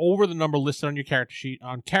need to get over the number listed on your character sheet.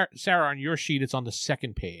 Sarah, on your sheet, it's on the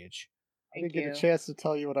second page. I didn't Thank get a you. chance to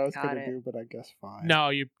tell you what I was Got going to it. do, but I guess fine. No,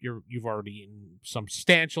 you've already eaten some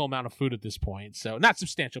substantial amount of food at this point. So not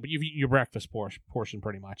substantial, but you've eaten your breakfast portion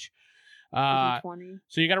pretty much. D20.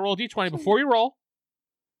 So you got to roll a d20 before you roll.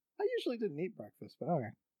 I usually didn't eat breakfast, but okay.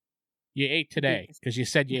 You ate today because you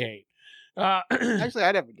said you ate. Actually,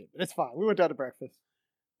 I never did, but it's fine. We went down to breakfast.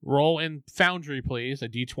 Roll in Foundry, please. A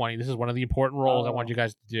d20. This is one of the important rolls I want you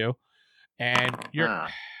guys to do. And you're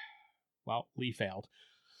well, Lee failed.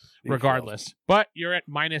 Lee Regardless, but you're at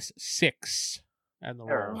 -6 and the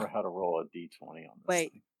I roll. remember how to roll a d20 on this.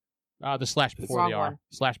 Wait. thing. The slash before Wrong the R. one.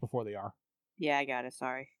 Slash before the R. Yeah, I got it.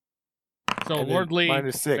 Sorry. So And then Lord Lee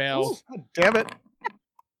 -6. failed. God damn it!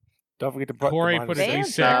 Don't forget to put Corey the put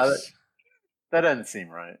minus a Damn. d6. That doesn't seem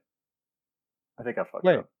right. I think I fucked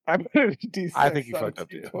Wait, up. I put a D6. I think you not a fucked up,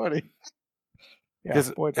 too. D20. Yeah,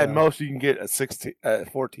 Because point at down. most you can get a 16,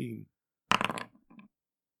 14.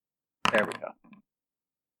 There we go.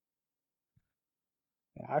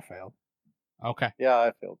 Yeah, I failed. Okay. Yeah,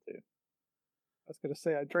 I failed too. I was going to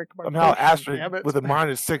say I drank my Somehow potion, Astrid damn it. with a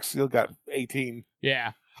 -6 still got 18.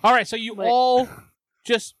 Yeah. All right. So you Wait. all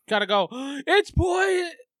just gotta go. It's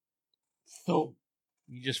poison. So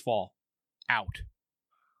you just fall out.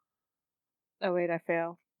 Oh, wait, I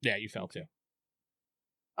failed. Yeah, you fell too.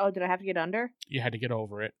 Oh, did I have to get under? You had to get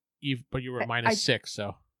over it, but you were at I- -6.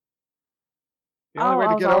 So The only way I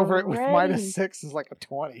to was get over it with already- -6 is like a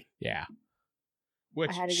 20. yeah.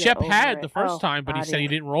 Which had to get Shep over had it. the first Oh, time, but he said buddy. he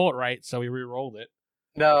didn't roll it right, so he re-rolled it.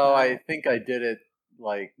 No, I think I did it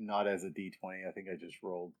like not as a d20. I think I just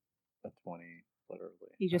rolled a 20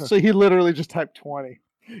 literally. You just So he literally just typed 20.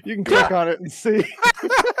 You can click on it and see.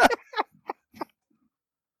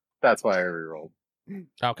 That's why I re-rolled.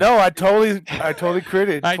 Okay. No, I totally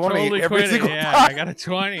critted 20 I totally every quit it. single Yeah, time. I got a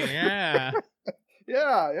 20. Yeah.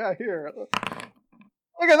 Yeah, here. Look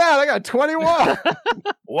at that. I got 21.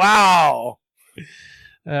 Wow.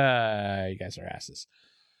 You guys are asses.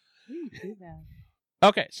 do that.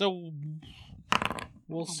 Okay, so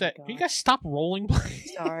we'll Oh my say. Can you God. guys stop rolling,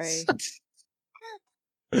 please? Sorry.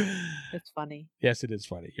 It's funny. Yes, it is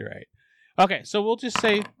funny. You're right. Okay, so we'll just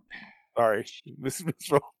say Sorry. Miss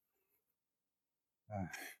Roll.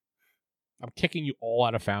 I'm kicking you all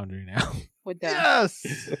out of Foundry now. With that.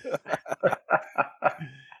 Yes.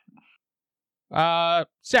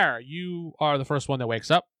 Sarah, you are the first one that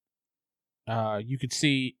wakes up. You could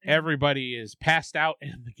see everybody is passed out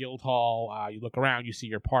in the guild hall. You look around, you see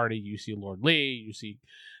your party, you see Lord Lee, you see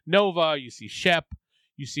Nova, you see Shep,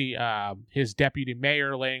 you see his deputy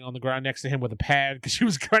mayor laying on the ground next to him with a pad because she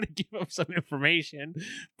was going to give him some information,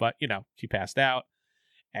 but she passed out.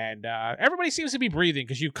 And everybody seems to be breathing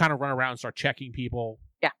because you kind of run around and start checking people.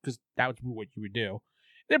 Yeah. Because that was what you would do.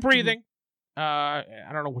 They're breathing. I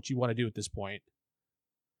don't know what you want to do at this point.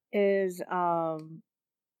 Is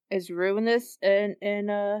Rue in this in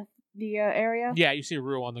the area? Yeah, you see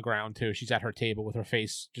Rue on the ground too. She's at her table with her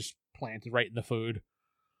face just planted right in the food.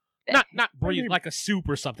 Not breathe like a soup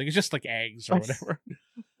or something. It's just like eggs or whatever.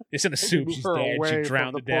 It's in a soup. Move She's her dead. She away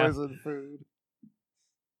drowned to from the death. poisoned food.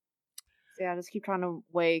 Yeah, I just keep trying to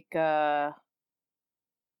wake them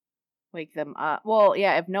up. Well,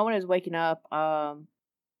 yeah, if no one is waking up, I'm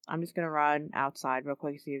just gonna run outside real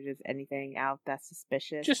quick, see if there's anything out that's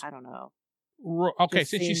suspicious. Just- I don't know. Okay,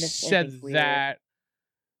 Just since you seeing if said anything's weird. that,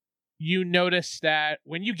 you notice that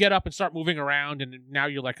when you get up and start moving around, and now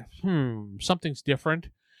you're like, something's different.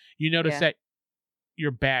 You notice that your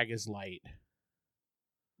bag is light.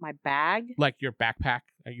 My bag? Like your backpack.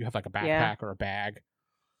 You have like a backpack or a bag.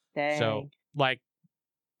 Dang. So, like,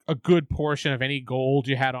 a good portion of any gold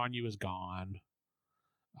you had on you is gone.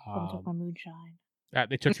 Someone took my moonshine.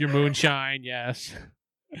 They took your moonshine, yes.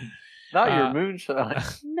 Not your moonshine.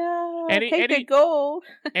 No, Take the gold.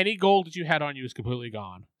 Any gold that you had on you is completely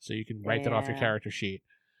gone, so you can write that off your character sheet.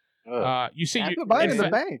 You see, you buy it in the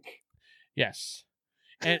bank. Yes,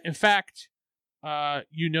 and in fact,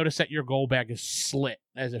 you notice that your gold bag is slit,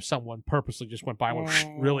 as if someone purposely just went by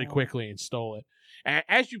really quickly and stole it. And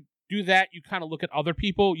as you do that, you kind of look at other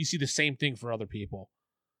people. You see the same thing for other people.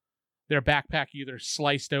 Their backpack either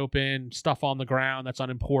sliced open, stuff on the ground that's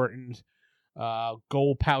unimportant.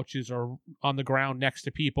 Gold pouches are on the ground next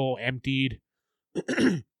to people, emptied.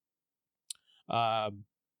 Even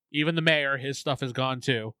the mayor, his stuff is gone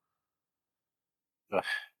too. Ugh.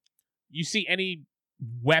 You see any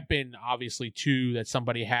weapon, obviously, too, that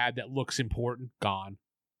somebody had that looks important, gone.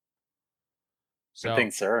 So, I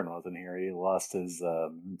think Saren wasn't here. He lost his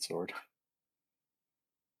sword.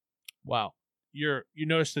 Well, you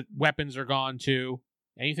notice that weapons are gone too.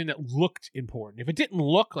 Anything that looked important. If it didn't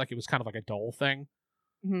look like it was kind of like a dull thing,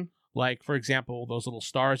 like, for example, those little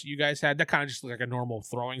stars that you guys had, that kind of just looked like a normal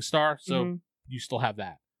throwing star, so you still have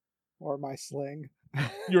that. Or my sling.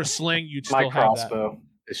 Your sling, you'd My still have crossbow. that.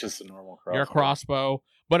 It's just a normal crossbow. Your crossbow.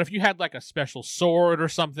 But if you had like a special sword or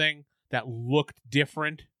something that looked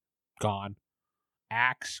different, gone.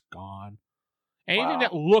 Axe, gone. Anything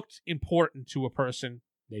that looked important to a person,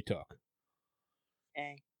 they took.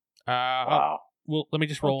 Dang. Wow. Well, let me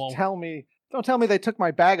just roll on. Don't tell me they took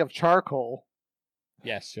my bag of charcoal.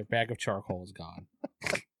 Yes, your bag of charcoal is gone.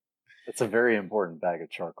 It's a very important bag of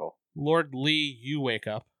charcoal. Lord Lee, you wake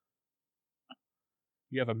up.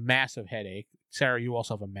 You have a massive headache. Sarah, you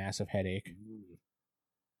also have a massive headache.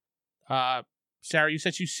 Sarah,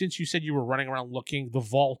 since you said you were running around looking, the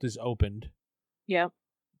vault is opened. Yep.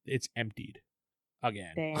 It's emptied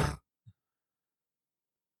again. Damn.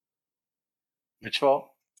 Which vault?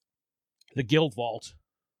 The guild vault.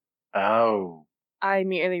 Oh. I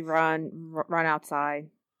immediately run outside.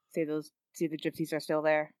 See the gypsies are still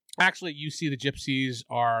there. Actually, you see the gypsies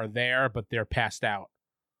are there, but they're passed out.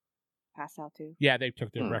 Passed out too. Yeah, they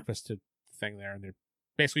took their breakfast to the thing there, and they're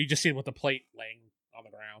basically you just see them with the plate laying on the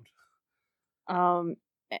ground.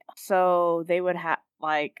 So they would have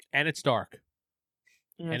and it's dark,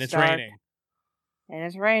 and it's dark, raining, and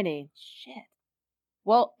it's raining. Shit.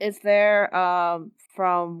 Well, is there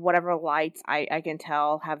from whatever lights I can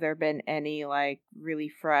tell, have there been any like really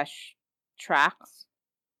fresh tracks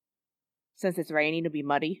since it's raining to be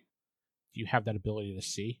muddy? Do you have that ability to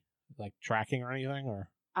see, like tracking or anything, or?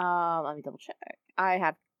 Let me double check. I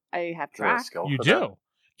have tracks. You do.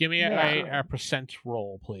 Give me a percent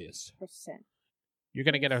roll, please. Percent. You're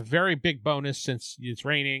going to get a very big bonus since it's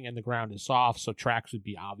raining and the ground is soft, so tracks would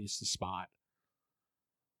be obvious to spot.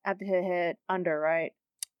 I have to hit under, right?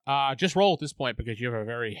 Just roll at this point because you have a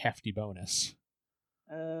very hefty bonus.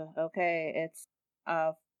 Okay, it's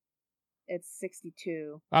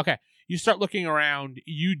 62. Okay, you start looking around.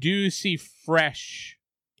 You do see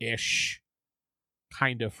fresh-ish,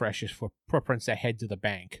 kind of fresh-ish footprints that head to the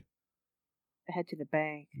bank. Head to the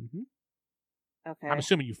bank. Mm-hmm. Okay. I'm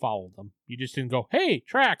assuming you followed them. You just didn't go, "Hey,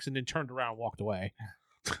 tracks," and then turned around and walked away.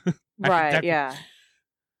 Right. Yeah.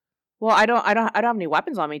 Well, I don't have any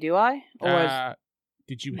weapons on me, do I? Or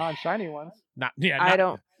did you non-shiny ones? I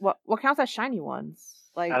don't. What counts as shiny ones?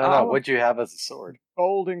 Like I don't know. What'd you have as a sword?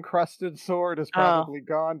 Gold encrusted sword is probably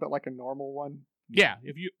gone, but like a normal one. Yeah,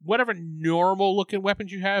 if you whatever normal looking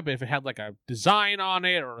weapons you have, but if it had like a design on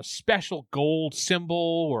it or a special gold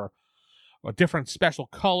symbol or a different special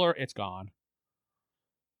color, it's gone.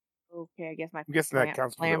 Okay, I guess I'm guessing that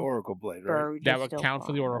counts for the Oracle Blade, right? That would count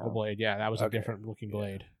for the Oracle Blade. Yeah, that was a different looking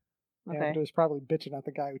blade. Okay. Yeah, but it was probably bitching at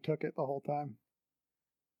the guy who took it the whole time.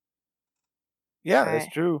 Yeah,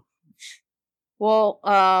 that's true. Well,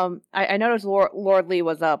 I noticed Lord Lee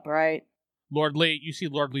was up, right? Lord Lee, you see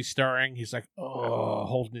Lord Lee stirring. He's like,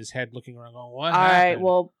 holding his head, looking around, going, "What?" All right.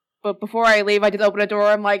 Well, but before I leave, I just open the door.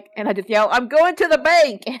 I'm like, and I just yell, "I'm going to the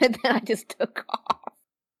bank!" And then I just took off.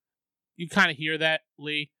 You kind of hear that,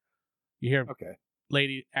 Lee. You hear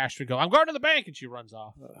Lady Astrid go, "I'm going to the bank," and she runs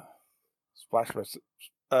off.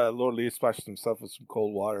 Lord Lee splashes himself with some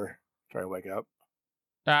cold water, try to wake up.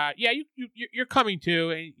 Yeah, you're coming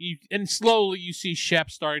to, and slowly you see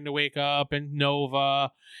Shep starting to wake up, and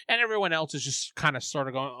Nova, and everyone else is just kind of sort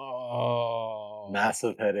of going, "Oh,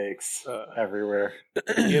 massive headaches everywhere."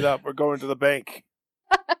 Get up, we're going to the bank.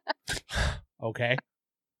 Okay.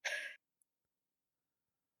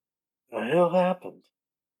 The hell happened?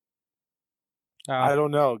 I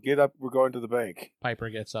don't know. Get up. We're going to the bank. Piper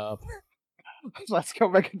gets up. Let's go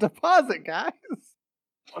make a deposit, guys.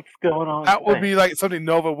 What's going on? That would be like something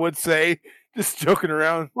Nova would say, just joking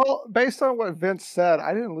around. Well, based on what Vince said,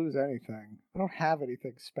 I didn't lose anything. I don't have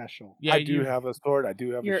anything special. Yeah, I do have a sword. I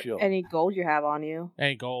do have Your, a shield. any gold you have on you.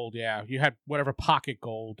 Any gold, yeah. You had whatever pocket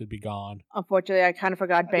gold would be gone. Unfortunately, I kind of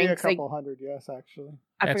forgot I need a banks. couple hundred, yes, actually.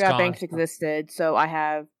 I That's forgot gone. banks existed, so I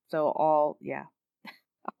have all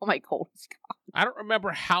all my gold is gone. I don't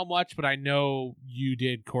remember how much, but I know you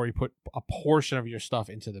did, Corey, put a portion of your stuff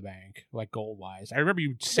into the bank, like gold-wise. I remember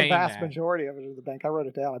you The saying vast that. majority of it in the bank. I wrote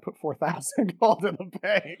it down. I put 4,000 gold in the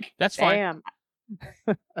bank. That's fine.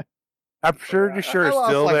 Damn. I'm sure I it's lost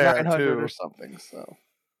still like there 900 too. or something. So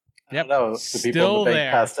Yep. No, the people Still in the bank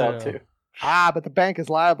there, passed out too. too. but the bank is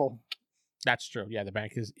liable. That's true. Yeah, the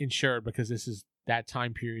bank is insured because this is that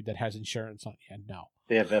time period that has insurance on. Yeah, no.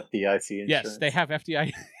 They have FDIC insurance. Yes, they have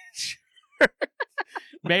FDI.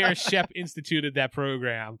 Mayor Shep instituted that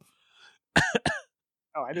program.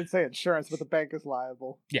 Oh, I didn't say insurance, but the bank is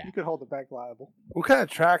liable. Yeah. You could hold the bank liable. What kind of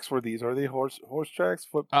tracks were these? Are they horse tracks?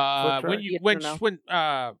 Foot When tracks? you Yes or when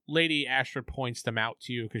no? Lady Astrid points them out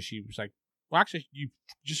to you because she was like, "Well, actually, you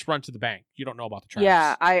just run to the bank. You don't know about the tracks."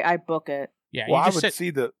 Yeah, I book it. yeah. Well, you I just would sit.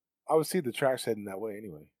 see the tracks heading that way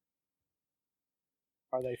anyway.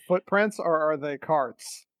 Are they footprints or are they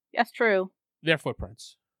carts? That's true. Their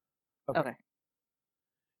footprints. Okay.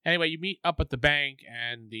 Anyway, you meet up at the bank,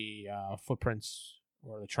 and the footprints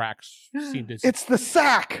or the tracks seem to. It's the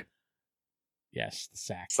sack. Yes, the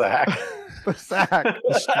sack. Sack. The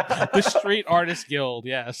sack. The Street Artists Guild.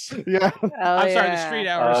 Yes. Yeah. Oh, I'm sorry, the yeah. Street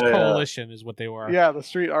Artists Oh, yeah. Coalition is what they were. Yeah, the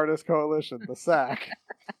Street Artist Coalition. The sack.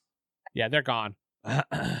 Yeah, they're gone.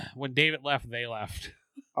 When David left, they left.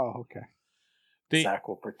 Oh, okay. The Sack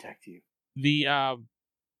will protect you. the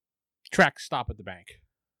tracks stop at the bank.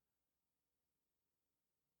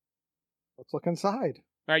 Let's look inside.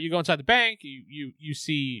 All right, you go inside the bank. You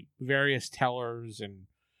see various tellers and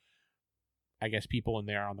I guess people in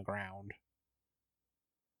there on the ground.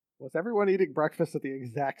 Was everyone eating breakfast at the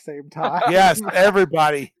exact same time? Yes,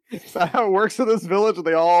 everybody. Is that how it works in this village? And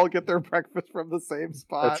they all get their breakfast from the same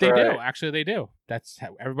spot? That's They right. do. Actually, they do. That's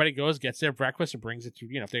how everybody goes, gets their breakfast, and brings it to,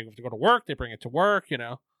 if they have to go to work, they bring it to work,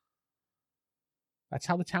 That's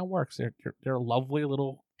how the town works. They're a lovely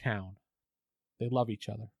little town. They love each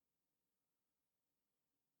other.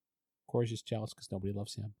 Corey's just jealous because nobody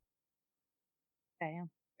loves him. Damn.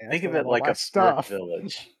 Yeah, Think so of I it want like my a strip stuff.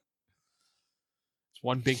 village. It's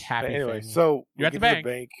one big happy Anyway, thing. so You're we at the get to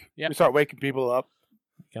bank. Yep. We start waking people up.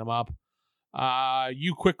 Get them up.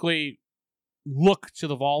 You quickly look to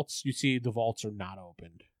the vaults. You see the vaults are not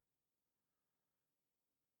opened.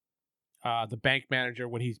 The bank manager,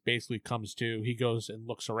 when he basically comes to, he goes and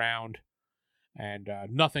looks around, and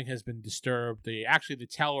nothing has been disturbed. The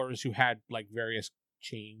tellers who had like various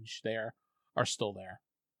change there are still there.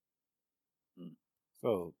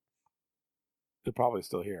 So they're probably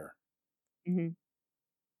still here. Mm-hmm.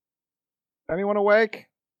 Anyone awake?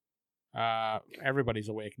 Everybody's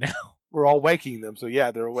awake now. We're all waking them, so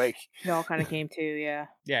yeah, they're awake. They all kind of came to, yeah.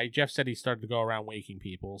 Yeah, Jeff said he started to go around waking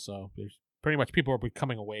people, so there's pretty much people are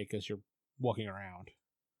becoming awake as you're walking around.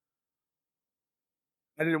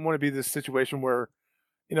 I didn't want to be this situation where,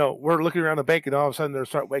 we're looking around the bank and all of a sudden they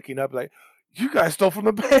start waking up like, you guys stole from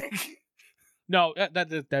the bank. No, that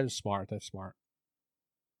is smart. That's smart.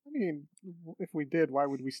 I mean, if we did, why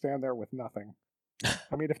would we stand there with nothing?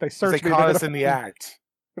 I mean, if they 'Cause search they me, caught they're us gonna in the find- act.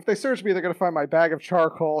 If they search me, they're going to find my bag of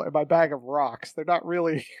charcoal and my bag of rocks. They're not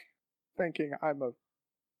really thinking I'm a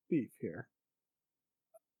thief here.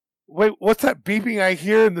 Wait, what's that beeping I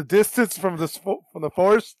hear in the distance from the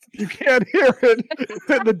forest? You can't hear it. It's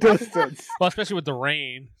in the distance. Well, especially with the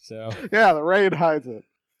rain. So Yeah, the rain hides it.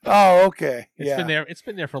 Oh, okay. it's been there. It's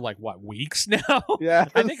been there for like what, weeks now? Yeah,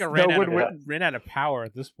 I think it no one ran out of power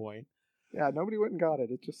at this point. Yeah, nobody went and got it.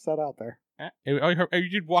 It just sat out there. You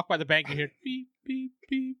did walk by the bank and hear beep beep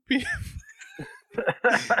beep beep.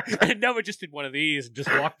 And Noah just did one of these and just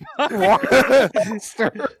walked by.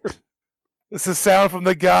 It's a sound from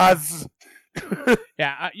the gods.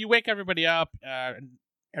 Yeah, you wake everybody up. And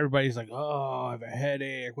everybody's like, "Oh, I have a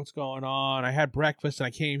headache. What's going on? I had breakfast and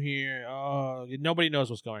I came here. Oh, nobody knows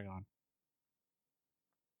what's going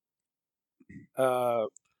on."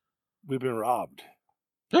 We've been robbed.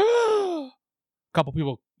 A couple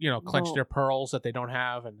people, clench No. their pearls that they don't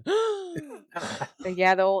have, and But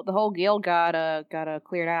yeah, the whole guild got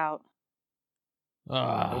cleared out.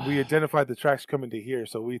 And we identified the tracks coming to here,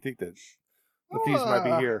 so we think that the thieves might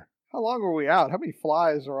be here. How long were we out? How many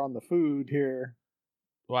flies are on the food here?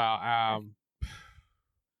 Well,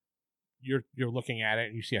 you're looking at it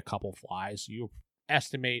and you see a couple flies. You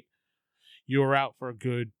estimate you were out for a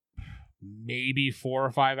good maybe 4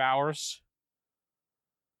 or 5 hours.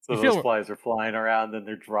 So You those feel- flies are flying around, then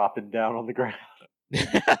they're dropping down on the ground.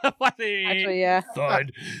 Actually, yeah.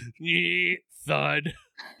 Thud. Thud.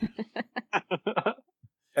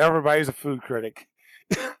 Everybody's a food critic.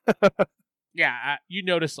 Yeah, you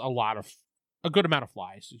notice a good amount of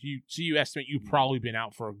flies. You estimate you've probably been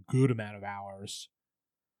out for a good amount of hours.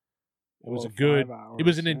 It was 5 hours, it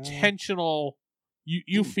was an yeah. intentional.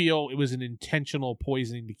 You feel it was an intentional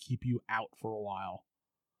poisoning to keep you out for a while.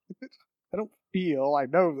 I don't feel. I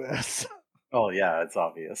know this. Oh yeah, it's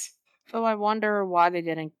obvious. So I wonder why they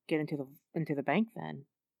didn't get into the bank then.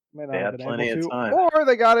 May not They have had been plenty able of to. time. Or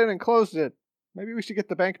they got in and closed it. Maybe we should get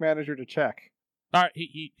the bank manager to check. All right,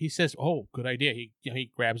 he says, "Oh, good idea."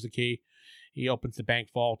 He grabs the key, he opens the bank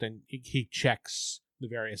vault, and he checks the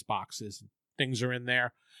various boxes. Things are in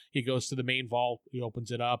there. He goes to the main vault. He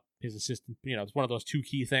opens it up. His assistant, it's one of those 2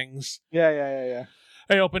 key things. Yeah.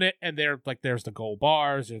 They open it, and there's the gold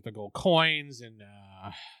bars, there's the gold coins, and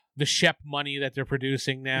the Shep money that they're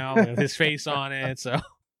producing now with his face on it. So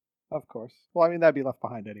Of course. Well, I mean, that'd be left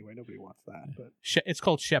behind anyway. Nobody wants that. But it's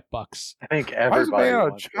called Shep bucks. I think Why is it everybody made out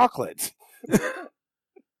of wants it chocolate?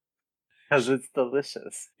 because it's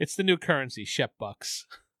delicious. It's the new currency, Shep bucks.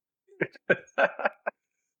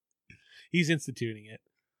 He's instituting it.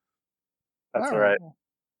 That's all right.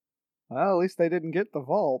 Well, at least they didn't get the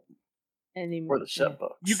vault. Or the Shep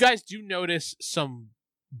books. You guys do notice some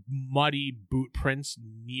muddy boot prints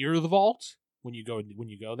near the vault when you go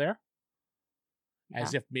there,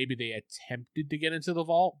 as if maybe they attempted to get into the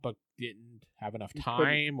vault but didn't have enough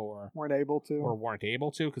time or Weren't able to. weren't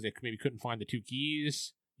able to because they maybe couldn't find the 2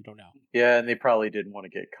 keys. You don't know. Yeah, and they probably didn't want to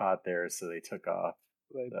get caught there, so they took off.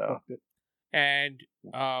 They So. booked it. And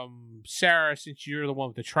Sarah, since you're the one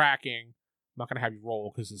with the tracking, I'm not going to have you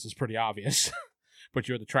roll because this is pretty obvious, but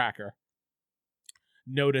you're the tracker.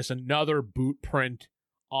 Notice another boot print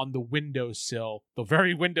on the windowsill, the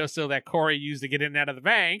very windowsill that Corey used to get in and out of the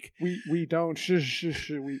bank. We don't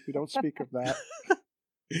we don't speak of that.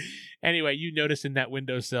 Anyway, you notice in that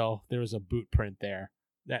windowsill there is a boot print there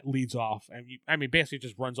that leads off, and basically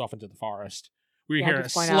just runs off into the forest. We hear a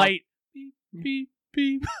just point slight beep beep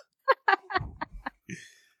beep.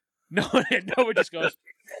 No, it just goes.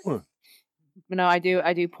 No, I do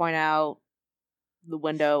point out the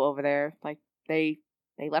window over there. Like they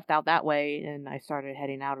left out that way, and I started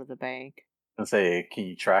heading out of the bank. And say, can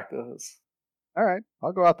you track those? All right,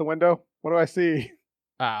 I'll go out the window. What do I see?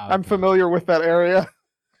 I'm I'm familiar with that area.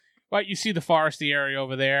 Well, you see the foresty area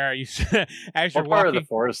over there. You as you're What part of walking, the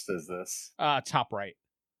forest is this? top right.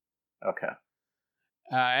 Okay.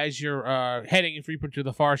 As you're heading in deeper to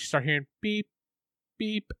the forest, you start hearing beep,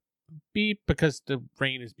 beep, beep because the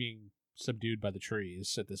rain is being subdued by the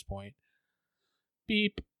trees at this point.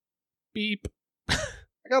 Beep, beep.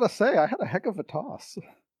 I gotta say, I had a heck of a toss.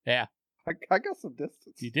 Yeah, I got some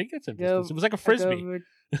distance. you did get some Go- distance. It was like a I frisbee.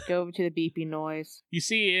 Go over to the beeping noise. You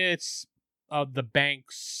see, it's the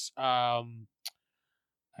bank's what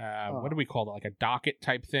do we call it? Like a docket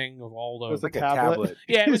type thing of all the. It was Like a tablet. tablet.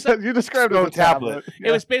 Yeah, it You was. said- you described it as a tablet.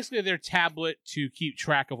 It was basically their tablet to keep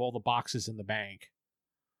track of all the boxes in the bank.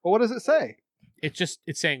 Well, what does it say? It's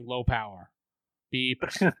saying low power. Beep,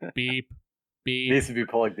 beep, beep. Needs to be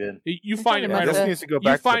plugged in. You I find it thought it right must This away. have- needs to go You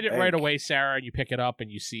back to find the it right bank. away, Sarah, and you pick it up and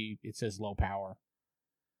you see it says low power.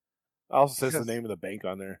 It also says the Because- name of the bank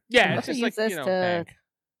on there. Yeah, I'll it's just use like this to bank.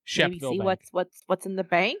 Maybe Shepville see Bank. what's in the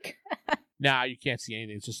bank. Nah, you can't see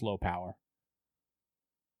anything. It's just low power.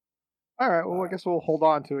 All right. Well, I guess we'll hold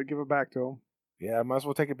on to it. Give it back to him. Yeah, I might as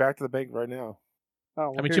well take it back to the bank right now. Oh,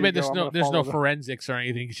 well, I mean, here too you bad go. there's I'm no gonna follow the- forensics or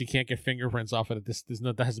anything because you can't get fingerprints off of it.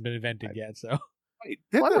 That hasn't been invented yet. So Wait,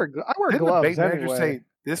 Well, I wear didn't the gloves bank manager anyway. say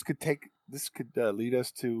this could lead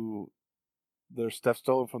us to their stuff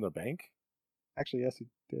stolen from the bank? Actually, yes, he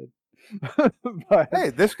did. But Hey,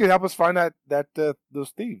 this could help us find out that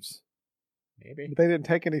those thieves. maybe they didn't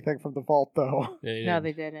take anything from the vault, though. No,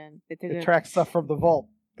 they didn't. They They didn't. tracked stuff from the vault.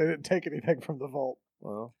 They didn't take anything from the vault.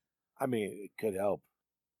 Well, I mean, it could help.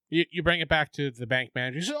 You bring it back to the bank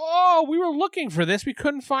manager. You say, "Oh, we were looking for this. We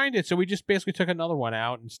couldn't find it, so we just basically took another one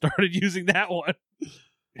out and started using that one."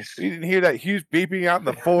 You didn't hear that huge beeping out in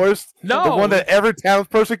the forest? No. The one that every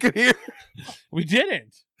townsperson could hear? We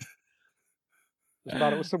didn't. Just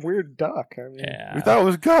thought it was some weird duck. I mean, Yeah. We thought it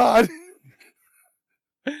was God.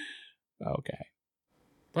 Okay.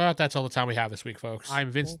 But that's all the time we have this week, folks. I'm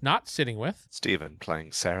Vince, not sitting with Stephen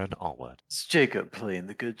playing Saren Allwood. It's Jacob playing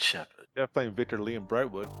the Good Shepherd. Jeff playing Victor Liam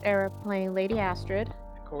Brightwood. Era playing Lady Astrid.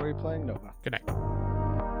 Corey playing Nova. Good night.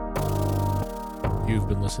 You've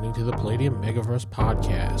been listening to the Palladium Megaverse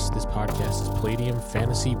podcast. This podcast is Palladium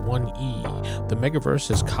Fantasy 1E. The Megaverse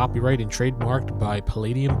is copyright and trademarked by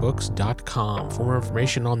PalladiumBooks.com. For more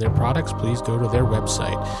information on their products, please go to their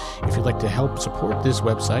website. If you'd like to help support this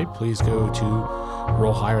website, please go to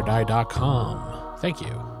RollHigherDie.com. Thank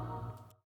you.